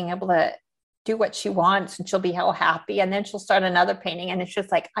start being able to do what she wants, and she'll be all happy. And then she'll start another painting, and it's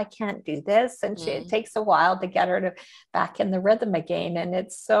just like, I can't do this. And it takes a while to get her to back in the rhythm again. And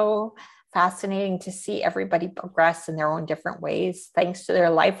it's so fascinating to see everybody progress in their own different ways, thanks to their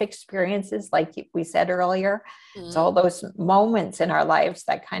life experiences. Like we said earlier, it's all those moments in our lives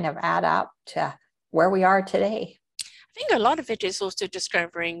that kind of add up to where we are today. I think a lot of it is also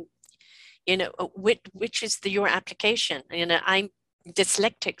discovering, which is your application. I'm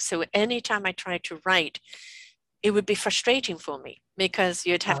dyslexic, so anytime I try to write, it would be frustrating for me because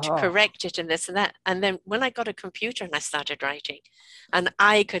you'd have to correct it and this and that. And then when I got a computer and I started writing, and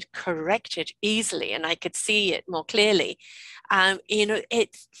I could correct it easily and I could see it more clearly,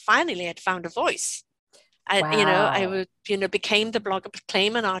 it finally had found a voice. I would, became the blogger,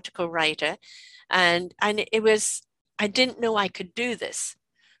 became an article writer. And it was, I didn't know I could do this.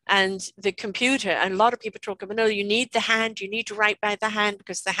 And the computer, and a lot of people talk about, no, you need the hand, you need to write by the hand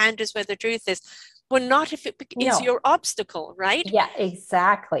because the hand is where the truth is. Well, not if it is your obstacle, right? Yeah,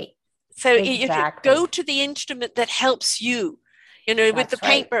 exactly. So you go to the instrument that helps you, with the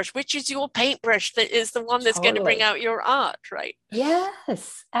paintbrush, which is your paintbrush that is the one that's going to bring out your art, right?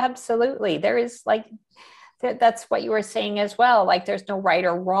 Yes, absolutely. There is that's what you were saying as well. Like there's no right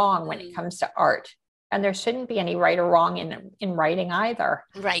or wrong when it comes to art, and there shouldn't be any right or wrong in writing either.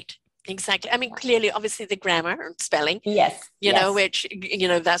 Right. Exactly. I mean, clearly, obviously the grammar and spelling, yes, which,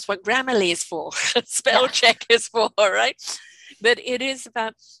 that's what Grammarly is for. Spell check is for, right? But it is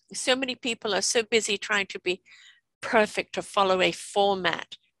about, so many people are so busy trying to be perfect or follow a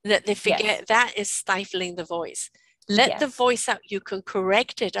format that they forget that is stifling the voice. Let the voice out. You can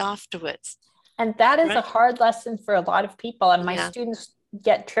correct it afterwards. And that is a hard lesson for a lot of people. And my students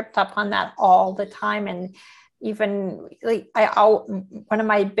get tripped up on that all the time. And even one of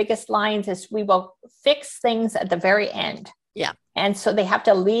my biggest lines is, we will fix things at the very end. Yeah. And so they have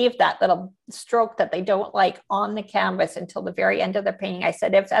to leave that little stroke that they don't like on the canvas until the very end of the painting. I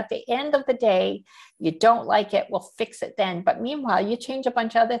said, if at the end of the day you don't like it, we'll fix it then. But meanwhile, you change a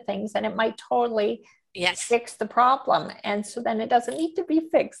bunch of other things and it might totally fix the problem. And so then it doesn't need to be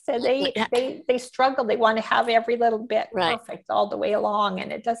fixed. And they struggle. They want to have every little bit perfect all the way along.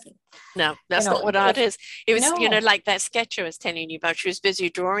 And it doesn't. No, that's not what art is. It was, like that sketch I was telling you about. She was busy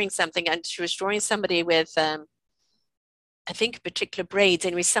drawing something, and she was drawing somebody with, I think, particular braids.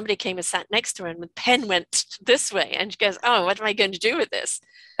 Anyway, somebody came and sat next to her, and the pen went this way. And she goes, oh, what am I going to do with this?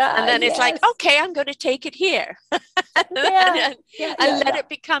 And then it's like, okay, I'm going to take it here. and let it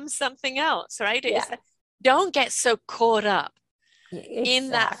become something else, right? Don't get so caught up in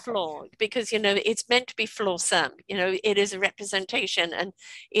that flaw, because, it's meant to be flawsome. It is a representation, and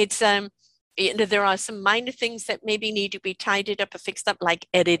it's, there are some minor things that maybe need to be tidied up or fixed up, like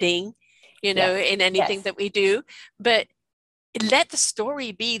editing, in anything that we do. But let the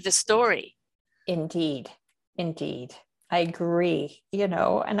story be the story. Indeed. Indeed. I agree,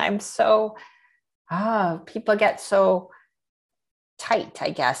 and I'm so, people get so tight, I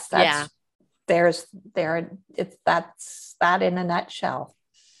guess. Yeah. That's that in a nutshell.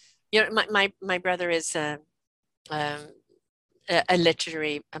 My brother is um, a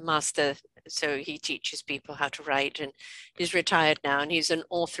literary master, so he teaches people how to write, and he's retired now, and he's an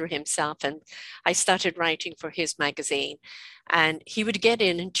author himself. And I started writing for his magazine, and he would get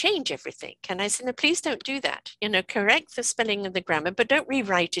in and change everything. And I said, no, please don't do that. Correct the spelling and the grammar, but don't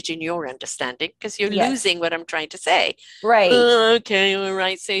rewrite it in your understanding, because you're losing what I'm trying to say. Right. Okay, all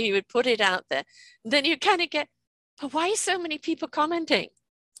right. So he would put it out there. Then you kind of get, but why so many people commenting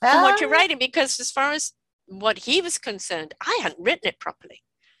on what you're writing? Because as far as what he was concerned, I hadn't written it properly.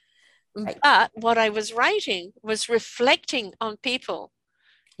 Right. But what I was writing was reflecting on people,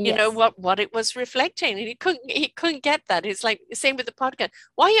 what it was reflecting. And he couldn't get that. It's like the same with the podcast.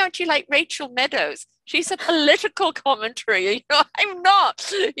 Why aren't you like Rachel Meadows? She's a political commentary. I'm not,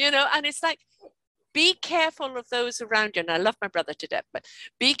 and it's like, be careful of those around you. And I love my brother to death, but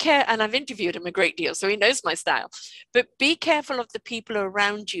be careful. And I've interviewed him a great deal, so he knows my style. But be careful of the people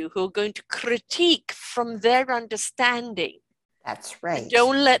around you who are going to critique from their understanding. That's right.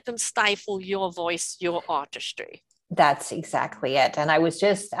 Don't let them stifle your voice, your artistry. That's exactly it. And I was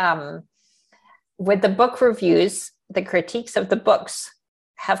just, with the book reviews, the critiques of the books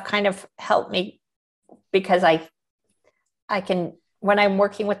have kind of helped me, because I can, when I'm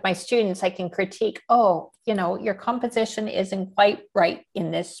working with my students, I can critique, your composition isn't quite right in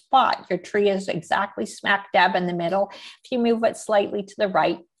this spot. Your tree is exactly smack dab in the middle. If you move it slightly to the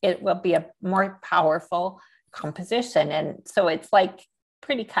right, it will be a more powerful composition. And so it's like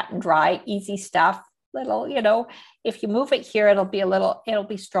pretty cut and dry, easy stuff. Little, if you move it here, it'll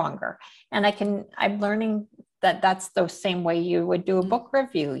be stronger. And I'm learning that that's the same way you would do a book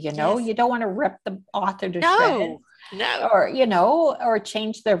review. You don't want to rip the author to shreds. No. Or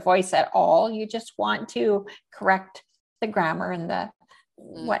change their voice at all. You just want to correct the grammar and the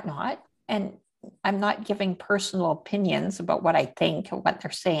whatnot. And I'm not giving personal opinions about what I think or what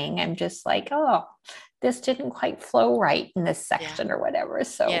they're saying. I'm just like, this didn't quite flow right in this section or whatever.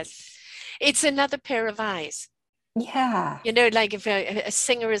 So yes, it's another pair of eyes. Yeah. Like if a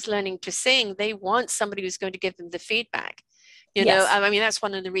singer is learning to sing, they want somebody who's going to give them the feedback. I mean, that's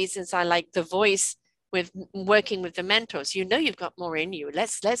one of the reasons I like The Voice with working with the mentors. You've got more in you.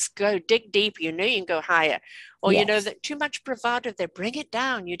 Let's go dig deep. You can go higher. Or that too much bravado there, bring it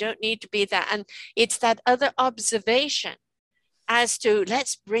down. You don't need to be that. And it's that other observation as to,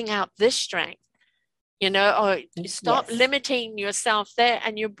 let's bring out this strength, or stop limiting yourself there,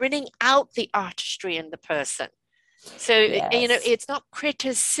 and you're bringing out the artistry in the person. So it's not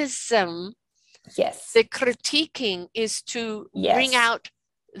criticism. Yes, the critiquing is to bring out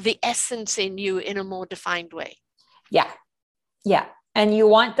the essence in you in a more defined way. Yeah. And you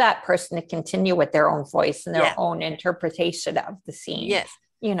want that person to continue with their own voice and their own interpretation of the scene. Yes.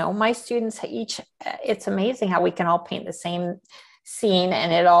 My students it's amazing how we can all paint the same scene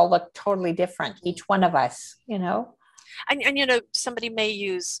and it all look totally different, each one of us. And somebody may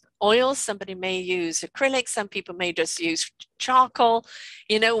use oil, somebody may use acrylic, some people may just use charcoal.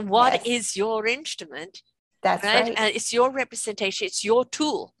 What is your instrument? That's right. And it's your representation. It's your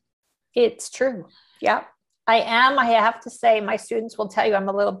tool. It's true. Yeah. I have to say, my students will tell you I'm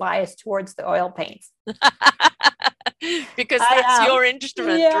a little biased towards the oil paints. Because that's your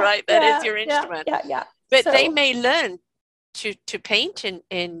instrument, right? That is your instrument. Yeah. But they may learn to paint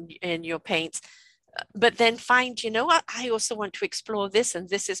in your paints, but then find, what? I also want to explore this, and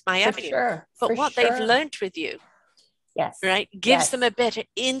this is my avenue. Sure. But what they've learned with you, right, gives them a better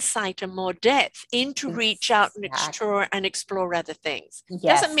insight and more depth into reach out and explore other things.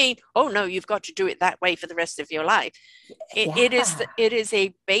 Doesn't mean, oh no, you've got to do it that way for the rest of your life. It is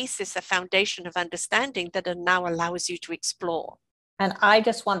a basis, a foundation of understanding that now allows you to explore. And I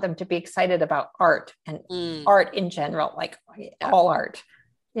just want them to be excited about art and art in general, like all art,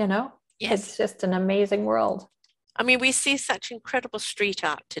 It's just an amazing world. I mean, we see such incredible street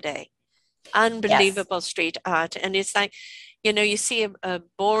art today. Unbelievable street art. And it's like, you see a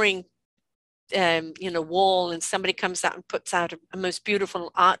boring wall, and somebody comes out and puts out a most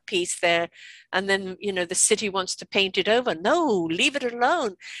beautiful art piece there, and then the city wants to paint it over. No, leave it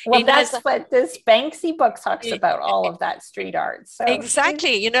alone. Well, that's what this Banksy book talks about, all of that street art. So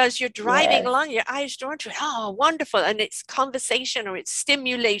exactly, as you're driving along, your eyes drawn to it. Oh, wonderful. And it's conversation or it's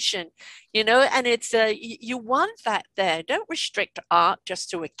stimulation, and it's you want that there. Don't restrict art just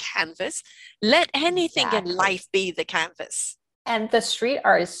to a canvas. Let anything in life be the canvas. And the street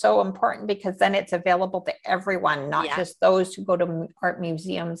art is so important because then it's available to everyone, not Yeah. just those who go to art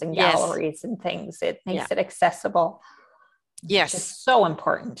museums and Yes. galleries and things. It Yeah. makes it accessible. Yes. It's so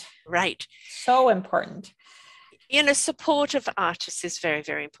important. Right. So important. Support of artists is very,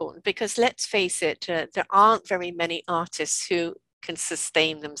 very important because let's face it, there aren't very many artists who can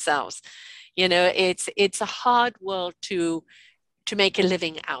sustain themselves. It's a hard world to make a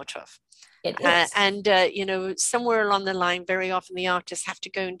living out of. It is. And somewhere along the line, very often the artists have to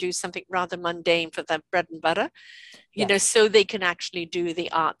go and do something rather mundane for their bread and butter, Yes. so they can actually do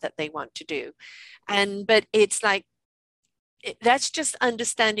the art that they want to do. But it's like, that's just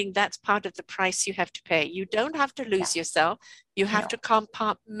understanding that's part of the price you have to pay. You don't have to lose yourself. You have to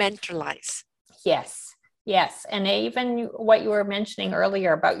compartmentalize. Yes. Yes. And even what you were mentioning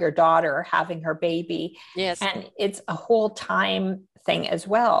earlier about your daughter having her baby. Yes. And it's a whole time thing as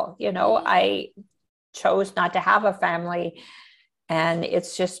well. I chose not to have a family, and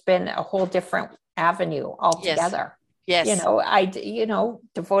it's just been a whole different avenue altogether. Yes. I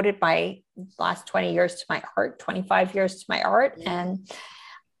devoted my last 20 years to my art, 25 years to my art, and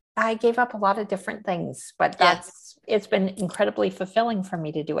I gave up a lot of different things, but it's been incredibly fulfilling for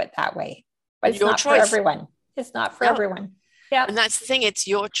me to do it that way. But it's not for everyone. It's not for everyone. Yeah. And that's the thing, it's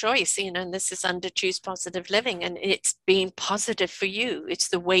your choice, and this is under Choose Positive Living, and it's being positive for you. It's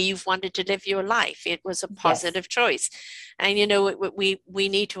the way you've wanted to live your life. It was a positive choice. And, we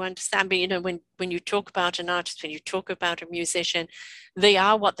need to understand, but, when you talk about an artist, when you talk about a musician, they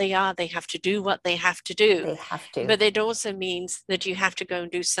are what they are. They have to do what they have to do. They have to. But it also means that you have to go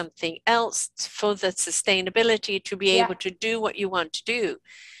and do something else for the sustainability to be able to do what you want to do.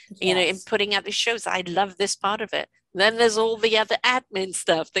 In putting out the shows. I love this part of it. Then there's all the other admin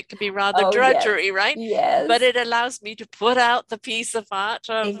stuff that can be rather drudgery, right? Yes. But it allows me to put out the piece of art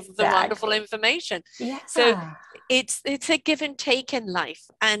of the wonderful information. Yeah. So it's a give and take in life.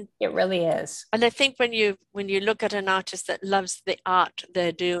 And it really is. And I think when you look at an artist that loves the art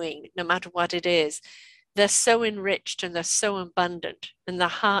they're doing, no matter what it is, they're so enriched and they're so abundant in the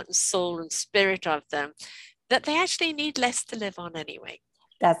heart and soul and spirit of them that they actually need less to live on anyway.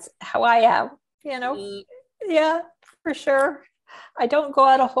 That's how I am, Yeah, for sure. I don't go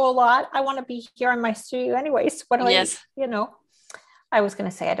out a whole lot. I want to be here in my studio anyways. What do I was going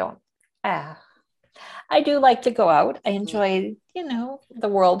to say, I don't, I do like to go out. I enjoy, the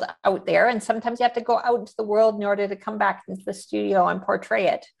world out there. And sometimes you have to go out into the world in order to come back into the studio and portray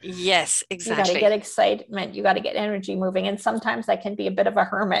it. Yes, exactly. You got to get excitement. You got to get energy moving. And sometimes I can be a bit of a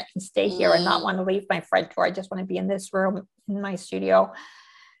hermit and stay here and not want to leave my front door. I just want to be in this room, in my studio.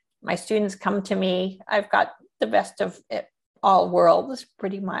 My students come to me. I've got the best of all worlds,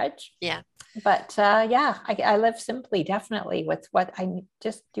 pretty much. Yeah. But I live simply, definitely, with what I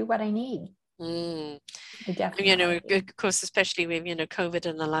just do what I need. I definitely. Of course, especially with COVID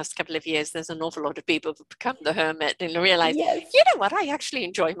in the last couple of years, there's an awful lot of people who've become the hermit and realize, you know what, I actually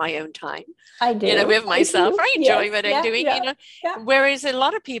enjoy my own time. I do. With myself, I enjoy what I'm doing. Whereas a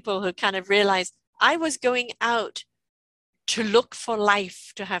lot of people who kind of realize I was going out to look for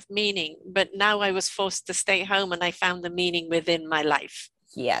life, to have meaning, but now I was forced to stay home and I found the meaning within my life.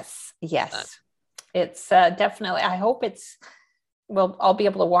 Yes. It's definitely, I hope I'll be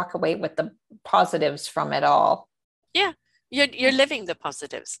able to walk away with the positives from it all. Yeah. You're living the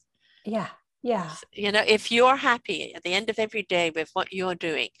positives. Yeah. If you're happy at the end of every day with what you're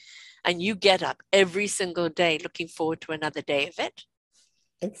doing and you get up every single day looking forward to another day of it.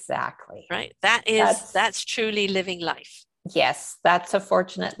 Exactly. Right. That's truly living life. Yes, that's a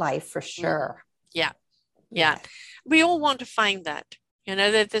fortunate life for sure. Yeah. We all want to find that.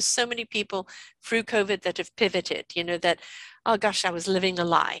 There's so many people through COVID that have pivoted, that, oh gosh, I was living a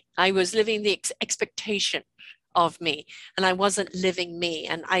lie. I was living the expectation of me and I wasn't living me.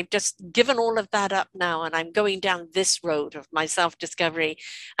 And I've just given all of that up now and I'm going down this road of my self-discovery.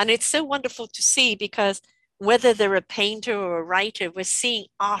 And it's so wonderful to see because whether they're a painter or a writer, we're seeing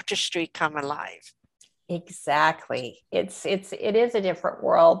artistry come alive. Exactly. It is a different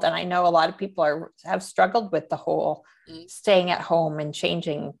world. And I know a lot of people have struggled with the whole staying at home and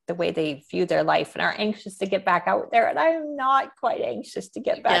changing the way they view their life and are anxious to get back out there. And I'm not quite anxious to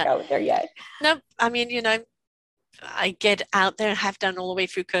get back out there yet. No, I mean, I get out there, have done all the way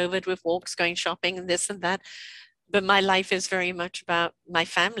through COVID with walks, going shopping and this and that. But my life is very much about my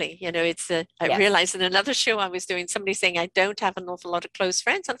family. I realized in another show I was doing, somebody saying I don't have an awful lot of close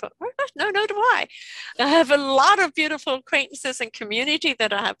friends. I thought, oh, no do I. I have a lot of beautiful acquaintances and community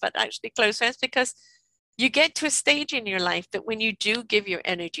that I have, but actually close friends, because you get to a stage in your life that when you do give your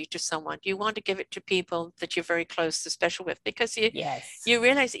energy to someone, you want to give it to people that you're very close to, special with, because you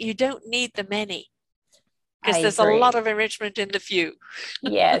realize that you don't need the many. because I there's a agree. lot of enrichment in the few.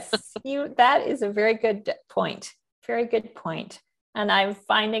 Yes, that is a very good point. Very good point. And I'm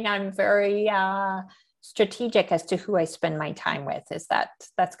finding I'm very strategic as to who I spend my time with.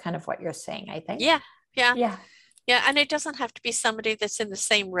 That's kind of what you're saying, I think. Yeah, yeah. Yeah. Yeah, and it doesn't have to be somebody that's in the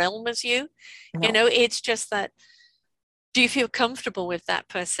same realm as you. You No, know, it's just that, do you feel comfortable with that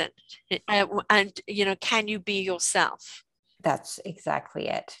person? And, you know, can you be yourself? that's exactly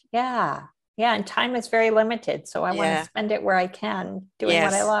it. Yeah. Yeah. And time is very limited. So I want to Yeah, spend it where I can, doing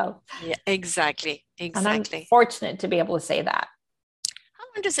what I yes. love. Yeah, exactly. And I'm Exactly. fortunate to be able to say that. How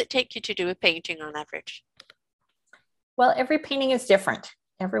long does it take you to do a painting on average? Well, every painting is different.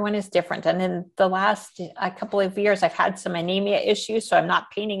 Everyone is different. And in the last a couple of years, I've had some anemia issues. So I'm not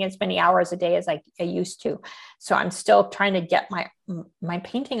painting as many hours a day as I used to. So I'm still trying to get my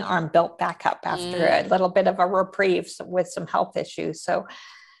painting arm built back up after a little bit of a reprieve with some health issues. So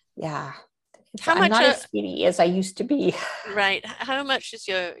yeah, How I'm much, not as speedy as I used to be. right? How much is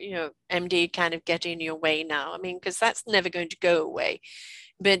your MD kind of getting in your way now? I mean, because that's never going to go away.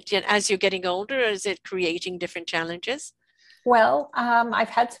 But as you're getting older, is it creating different challenges? Well, I've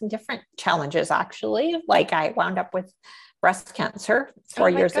had some different challenges actually. Like I wound up with breast cancer Oh 4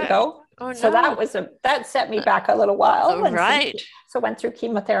 my years God. ago. Oh So no. that set me back a little while. Oh, And right. so went through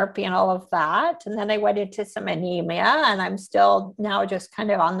chemotherapy and all of that. And then I went into some anemia, and I'm still now just kind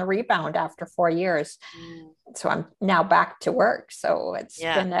of on the rebound after 4 years. Mm, So I'm now back to work. So it's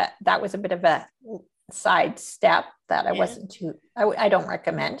yeah. been that was a bit of a side step that I Yeah. wasn't I don't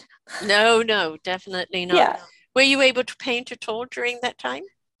recommend. No, no, definitely not. Yeah, Were you able to paint at all during that time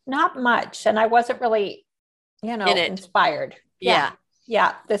not much. And I wasn't really in it? inspired. Yeah. Yeah.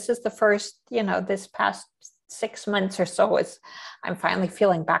 Yeah. This is the first, this past 6 months or so is I'm finally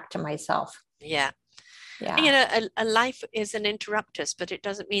feeling back to myself. Yeah. And, Yeah. a life is an interruptus, but it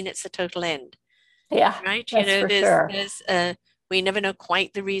doesn't mean it's a total end, Yeah. right? That's for sure. We never know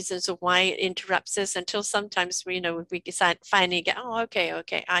quite the reasons of why it interrupts us until sometimes we decide finally get, oh,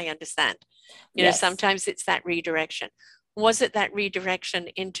 okay, I understand. Yes. Sometimes it's that redirection. Was it that redirection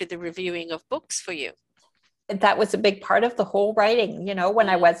into the reviewing of books for you? That was a big part of the whole writing. When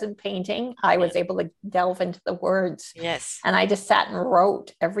I wasn't painting, I Yeah. was able to delve into the words. Yes. And I just sat and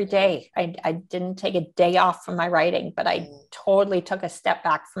wrote every day. I didn't take a day off from my writing, but I totally took a step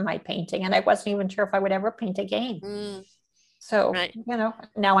back from my painting. And I wasn't even sure if I would ever paint again. Mm, So, right.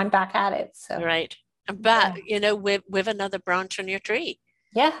 Now I'm back at it. So, Right. But, with another branch on your tree.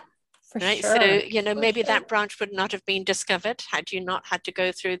 yeah, for Right. sure. So, maybe that branch would not have been discovered had you not had to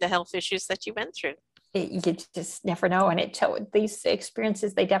go through the health issues that you went through. You just never know. And these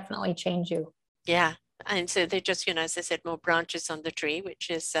experiences, they definitely change you. Yeah. And so they just, as I said, more branches on the tree,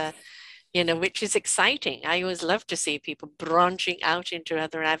 which is, which is exciting. I always love to see people branching out into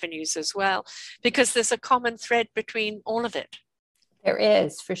other avenues as well, because there's a common thread between all of it. There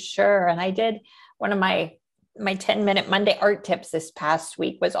is, for sure. And I did one of my 10-minute Monday art tips this past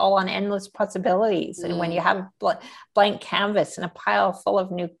week was all on endless possibilities. And when you have blank canvas and a pile full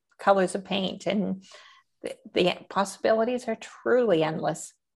of new colors of paint, and the possibilities are truly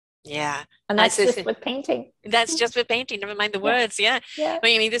endless. Yeah. And that's just with painting. That's just with painting, never mind the words. Yeah. Yeah. I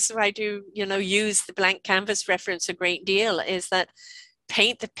mean, this is why I do, use the blank canvas reference a great deal, is that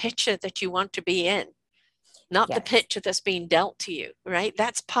paint the picture that you want to be in, not the picture that's being dealt to you, right?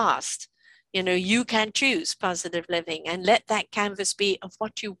 That's past. You can choose positive living and let that canvas be of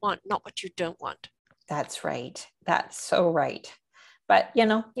what you want, not what you don't want. That's right. That's so right. But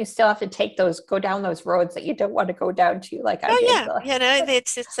you still have to go down those roads that you don't want to go down to, like I did.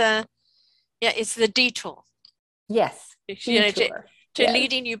 It's the detour. Yes, detour. To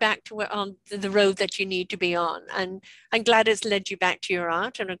leading you back to on the road that you need to be on. And I'm glad it's led you back to your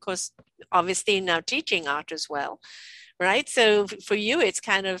art. And of course, obviously now teaching art as well, right? So for you, it's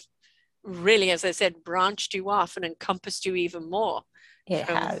kind of really, as I said, branched you off and encompassed you even more. It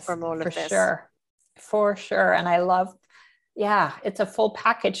has, from all of this. For sure. And I love, it's a full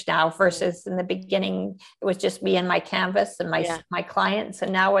package now versus in the beginning, it was just me and my canvas and my clients.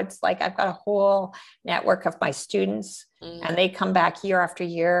 And now it's like, I've got a whole network of my students and they come back year after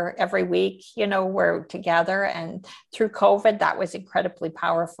year, every week, we're together. And through COVID, that was incredibly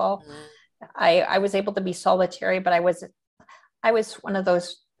powerful. I was able to be solitary, but I was one of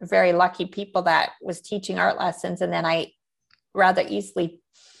those very lucky people that was teaching art lessons. And then I rather easily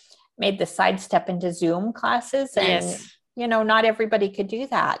made the sidestep into Zoom classes. And, not everybody could do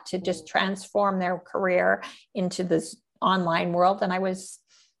that, to just transform their career into this online world. And I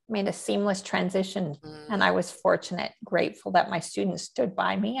made a seamless transition. And I was fortunate, grateful that my students stood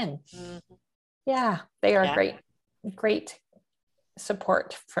by me. And they are great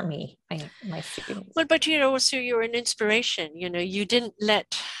support for me, my students. Well, but also you're an inspiration. You didn't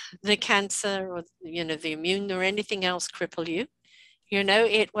let the cancer or the immune or anything else cripple you.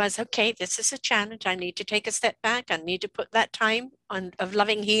 It was, okay, this is a challenge. I need to take a step back. I need to put that time of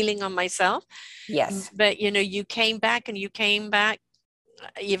loving healing on myself. Yes. But, you came back, and you came back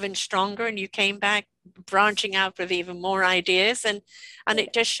even stronger, and you came back branching out with even more ideas. And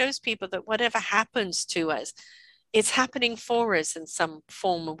it just shows people that whatever happens to us, it's happening for us in some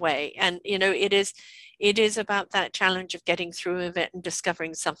form of way. And, it is about that challenge of getting through it and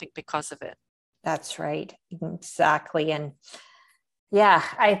discovering something because of it. That's right. Exactly. And yeah,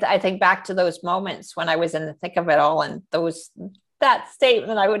 I think back to those moments when I was in the thick of it all, and that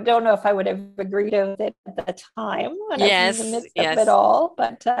statement, don't know if I would have agreed with it at the time when I was in the midst of it all,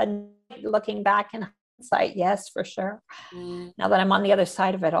 but looking back in hindsight, yes, for sure. Now that I'm on the other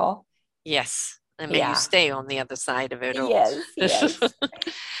side of it all. Yes. And may you stay on the other side of it all. Yes.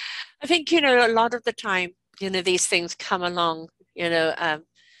 I think, a lot of the time, these things come along,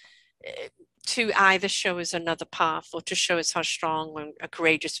 to either show us another path or to show us how strong and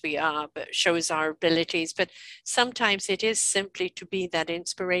courageous we are, but show us our abilities. But sometimes it is simply to be that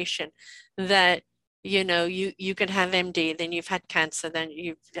inspiration that, you can have MD, then you've had cancer, then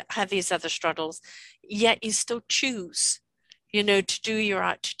you've had these other struggles, yet you still choose, to do your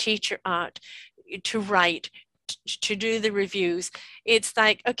art, to teach your art, to write, to do the reviews. It's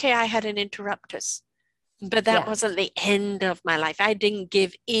like, okay, I had an interruptus, but that wasn't the end of my life. I didn't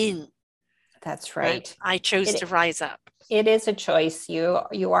give in. That's right. I chose to rise up. It is a choice. You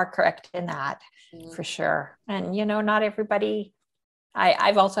are correct in that, for sure. And, not everybody,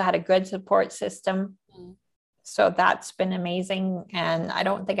 I've also had a good support system. So that's been amazing. And I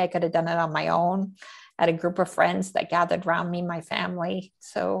don't think I could have done it on my own. I had a group of friends that gathered around me, my family.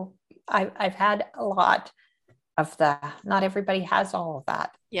 So I've had a lot of not everybody has all of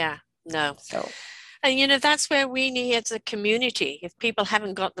that. Yeah, no. So, and that's where we need as a community, if people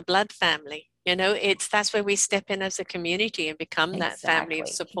haven't got the blood family, that's where we step in as a community and become that family of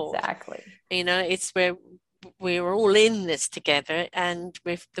support. Exactly. It's where we're all in this together, and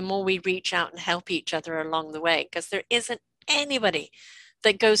the more we reach out and help each other along the way, because there isn't anybody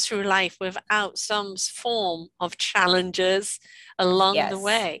that goes through life without some form of challenges along the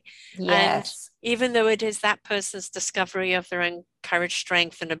way. Yes. And even though it is that person's discovery of their own courage,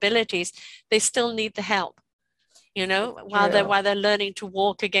 strength, and abilities, they still need the help. While they're learning to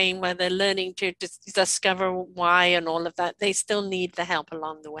walk again, while they're learning to discover why and all of that, they still need the help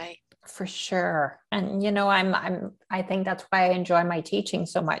along the way. For sure. And I think that's why I enjoy my teaching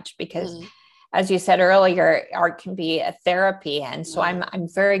so much, because as you said earlier, art can be a therapy. And so I'm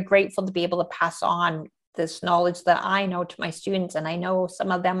very grateful to be able to pass on this knowledge that I know to my students. And I know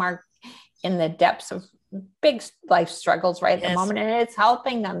some of them are in the depths of big life struggles right at the moment, and it's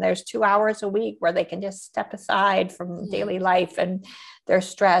helping them. There's 2 hours a week where they can just step aside from daily life and their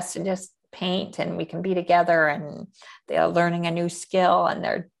stress and just paint, and we can be together, and they're learning a new skill and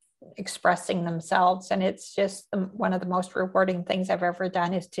they're expressing themselves. And it's just one of the most rewarding things I've ever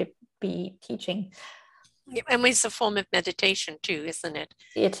done, is to be teaching. And it's a form of meditation too, isn't it?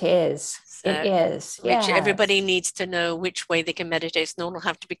 It is. It is. Which everybody needs to know which way they can meditate. It's not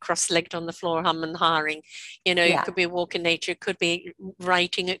have to be cross-legged on the floor, hum and hawing. It could be a walk in nature, it could be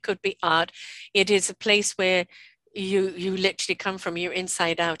writing, it could be art. It is a place where you literally come from your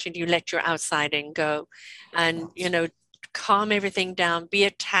inside out, and you let your outside in go. And, calm everything down, be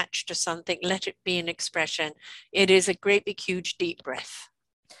attached to something, let it be an expression. It is a great big huge deep breath.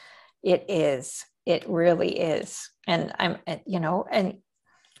 It is. It really is. And and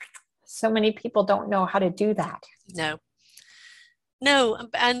so many people don't know how to do that. No.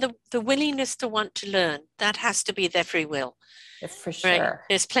 And the willingness to want to learn, that has to be their free will. For sure. Right?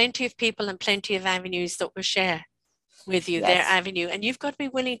 There's plenty of people and plenty of avenues that will share with you their avenue, and you've got to be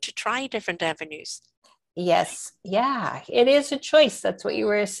willing to try different avenues. Yes. Yeah, it is a choice. That's what you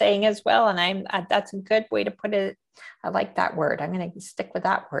were saying as well. And that's a good way to put it. I like that word. I'm going to stick with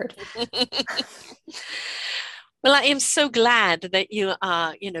that word. Well, I am so glad that you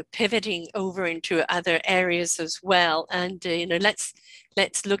are, pivoting over into other areas as well. And, let's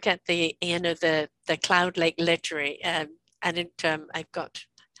look at the Cloud Lake Literary. And I've got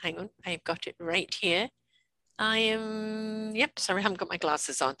it right here. Sorry, I haven't got my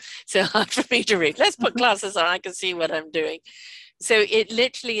glasses on. So hard for me to read. Let's put glasses on, I can see what I'm doing. So it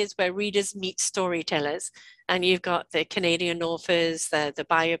literally is where readers meet storytellers. And you've got the Canadian authors, the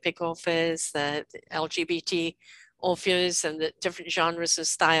biopic authors, the LGBT authors, and the different genres and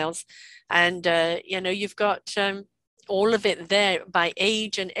styles. And, you've got all of it there by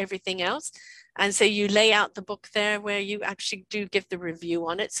age and everything else. And so you lay out the book there where you actually do give the review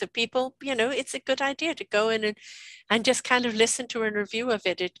on it. So people, it's a good idea to go in and just kind of listen to a review of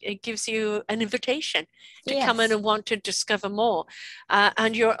it. It gives you an invitation to come in and want to discover more.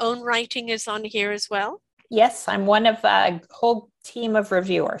 And your own writing is on here as well? Yes, I'm one of a whole team of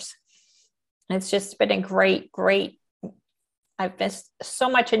reviewers. It's just been a great, I've just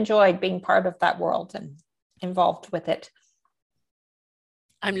so much enjoyed being part of that world and involved with it.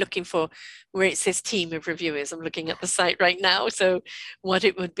 I'm looking for where it says team of reviewers. I'm looking at the site right now. So what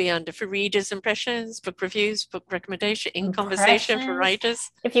it would be under for readers' impressions, book reviews, book recommendation, in conversation for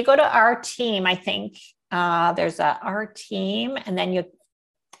writers. If you go to our team, I think there's our team, and then you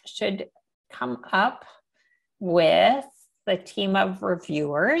should come up with the team of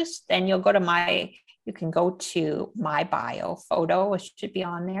reviewers. Then you'll go to you can go to my bio photo, which should be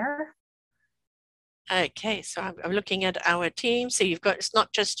on there. Okay, so I'm looking at our team. So it's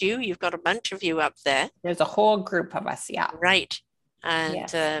not just you, you've got a bunch of you up there. There's a whole group of us, yeah. Right. And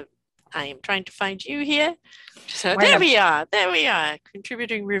yes. I am trying to find you here. So there we are,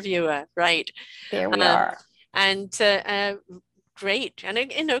 contributing reviewer, right. There we are. And great.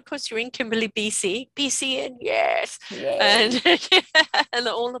 And of course, you're in Kimberley, BC, and yes. Yay. And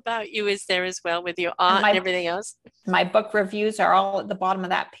all about you is there as well with your art and everything else. My book reviews are all at the bottom of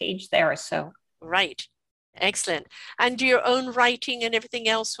that page there, so. Right. Excellent. And your own writing and everything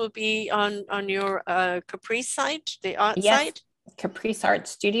else will be on your Caprice site, the art site?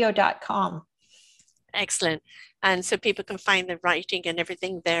 capriceartstudio.com. Excellent. And so people can find the writing and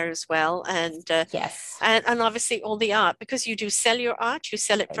everything there as well. And yes. And obviously all the art, because you do sell your art, you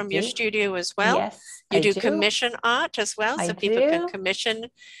sell it from your studio as well. Yes. You do commission art as well, so people can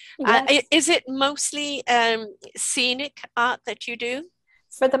commission. Yes. Is it mostly scenic art that you do?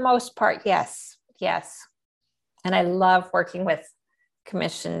 For the most part, yes. And I love working with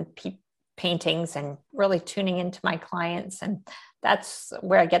commissioned paintings and really tuning into my clients. And that's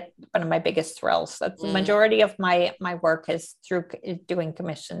where I get one of my biggest thrills. That's the majority of my work is through doing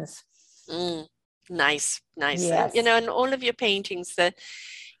commissions. Nice. Yes. And all of your paintings, they're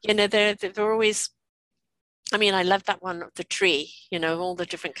always, I mean, I love that one of the tree, all the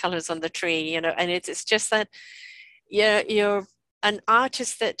different colors on the tree, and it's just that you're an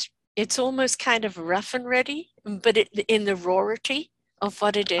artist that it's almost kind of rough and ready, but in the rarity of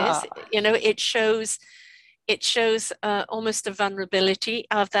what it is, it shows almost a vulnerability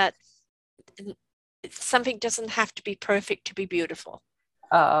of that something doesn't have to be perfect to be beautiful.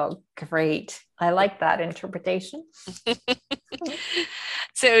 Oh, great. I like that interpretation.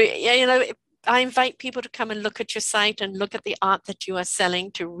 So, I invite people to come and look at your site and look at the art that you are selling,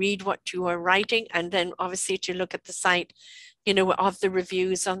 to read what you are writing, and then obviously to look at the site, of the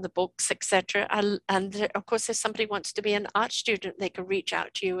reviews on the books, etc. And of course, if somebody wants to be an art student, they can reach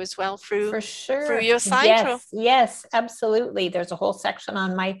out to you as well through your site. Yes, absolutely. There's a whole section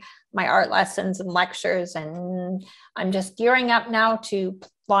on my art lessons and lectures, and I'm just gearing up now to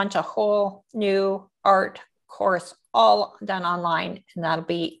launch a whole new art course, all done online, and that'll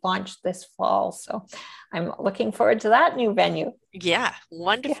be launched this fall. So I'm looking forward to that new venue. Yeah,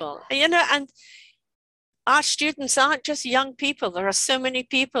 wonderful. Yeah. And our students aren't just young people. There are so many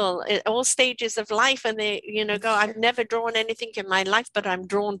people at all stages of life, and they, go, I've never drawn anything in my life, but I'm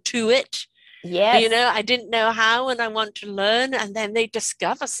drawn to it. Yes. I didn't know how, and I want to learn. And then they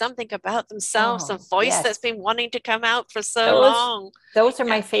discover something about themselves, a voice that's been wanting to come out for so long. Those are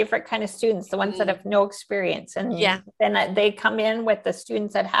my favorite kind of students, the ones that have no experience. And then they come in with the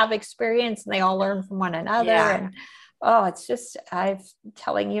students that have experience, and they all learn from one another. Yeah. And it's just, I'm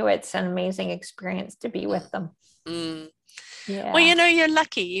telling you, it's an amazing experience to be with them. Yeah. Well, you're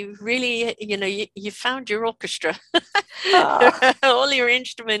lucky. You really, you found your orchestra, all your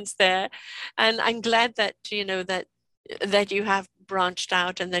instruments there. And I'm glad that, that you have branched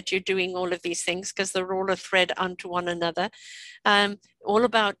out and that you're doing all of these things, because they're all a thread unto one another. All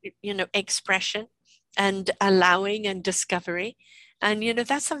about, expression and allowing and discovery. And,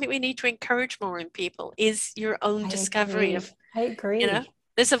 that's something we need to encourage more in people, is your own discovery of. I agree.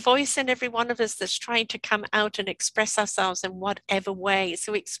 There's a voice in every one of us that's trying to come out and express ourselves in whatever way.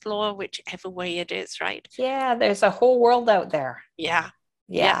 So explore whichever way it is, right? Yeah, there's a whole world out there. Yeah.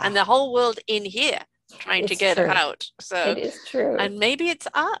 And the whole world in here trying to get out. So it is true. And maybe it's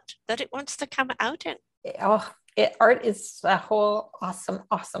art that it wants to come out in. Art is a whole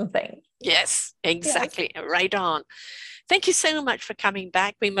awesome thing. Yes, exactly. Yes. Right on. Thank you so much for coming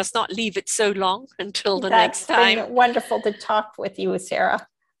back. We must not leave it so long until the next time. It's been wonderful to talk with you, Sarah.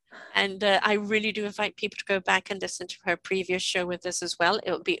 And I really do invite people to go back and listen to her previous show with us as well.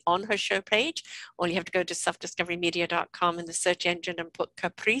 It will be on her show page. All you have to go to selfdiscoverymedia.com in the search engine and put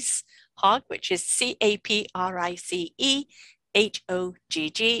Caprice Hogg, which is CAPRICEHOGG,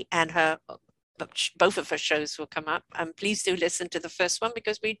 and her both of her shows will come up. And please do listen to the first one,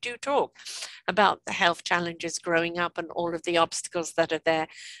 because we do talk about the health challenges growing up and all of the obstacles that are there.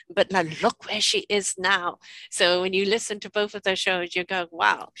 But now look where she is now. So when you listen to both of those shows, you go,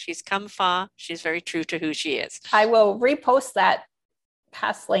 wow, she's come far. She's very true to who she is. I will repost that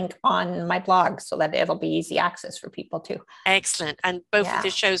past link on my blog so that it'll be easy access for people too. Excellent. And both of the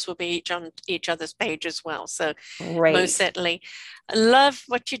shows will be each on each other's page as well. So Great. Most certainly love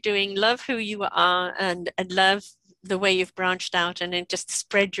what you're doing, love who you are, and love the way you've branched out and then just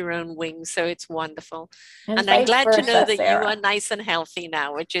spread your own wings. So it's wonderful. And I'm glad to know that you are nice and healthy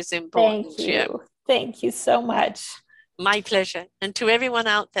now, which is important. Thank you. Thank you so much. My pleasure. And to everyone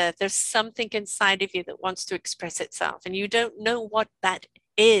out there, there's something inside of you that wants to express itself, and you don't know what that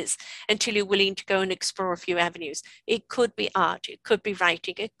is until you're willing to go and explore a few avenues. It could be art, it could be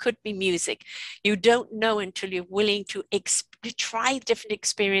writing, it could be music. You don't know until you're willing to try different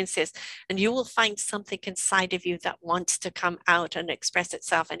experiences, and you will find something inside of you that wants to come out and express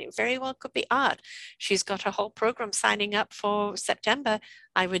itself. And it very well could be art. She's got a whole program signing up for September.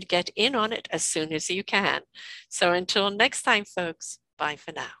 I would get in on it as soon as you can. So until next time, folks, bye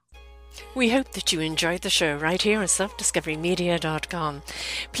for now. We hope that you enjoyed the show right here on selfdiscoverymedia.com.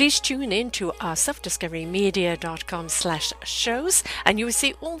 Please tune in to our selfdiscoverymedia.com/shows, and you will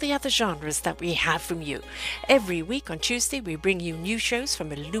see all the other genres that we have from you. Every week on Tuesday, we bring you new shows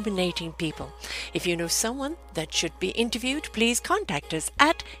from illuminating people. If you know someone that should be interviewed, please contact us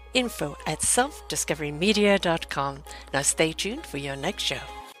at info@selfdiscoverymedia.com. Now stay tuned for your next show.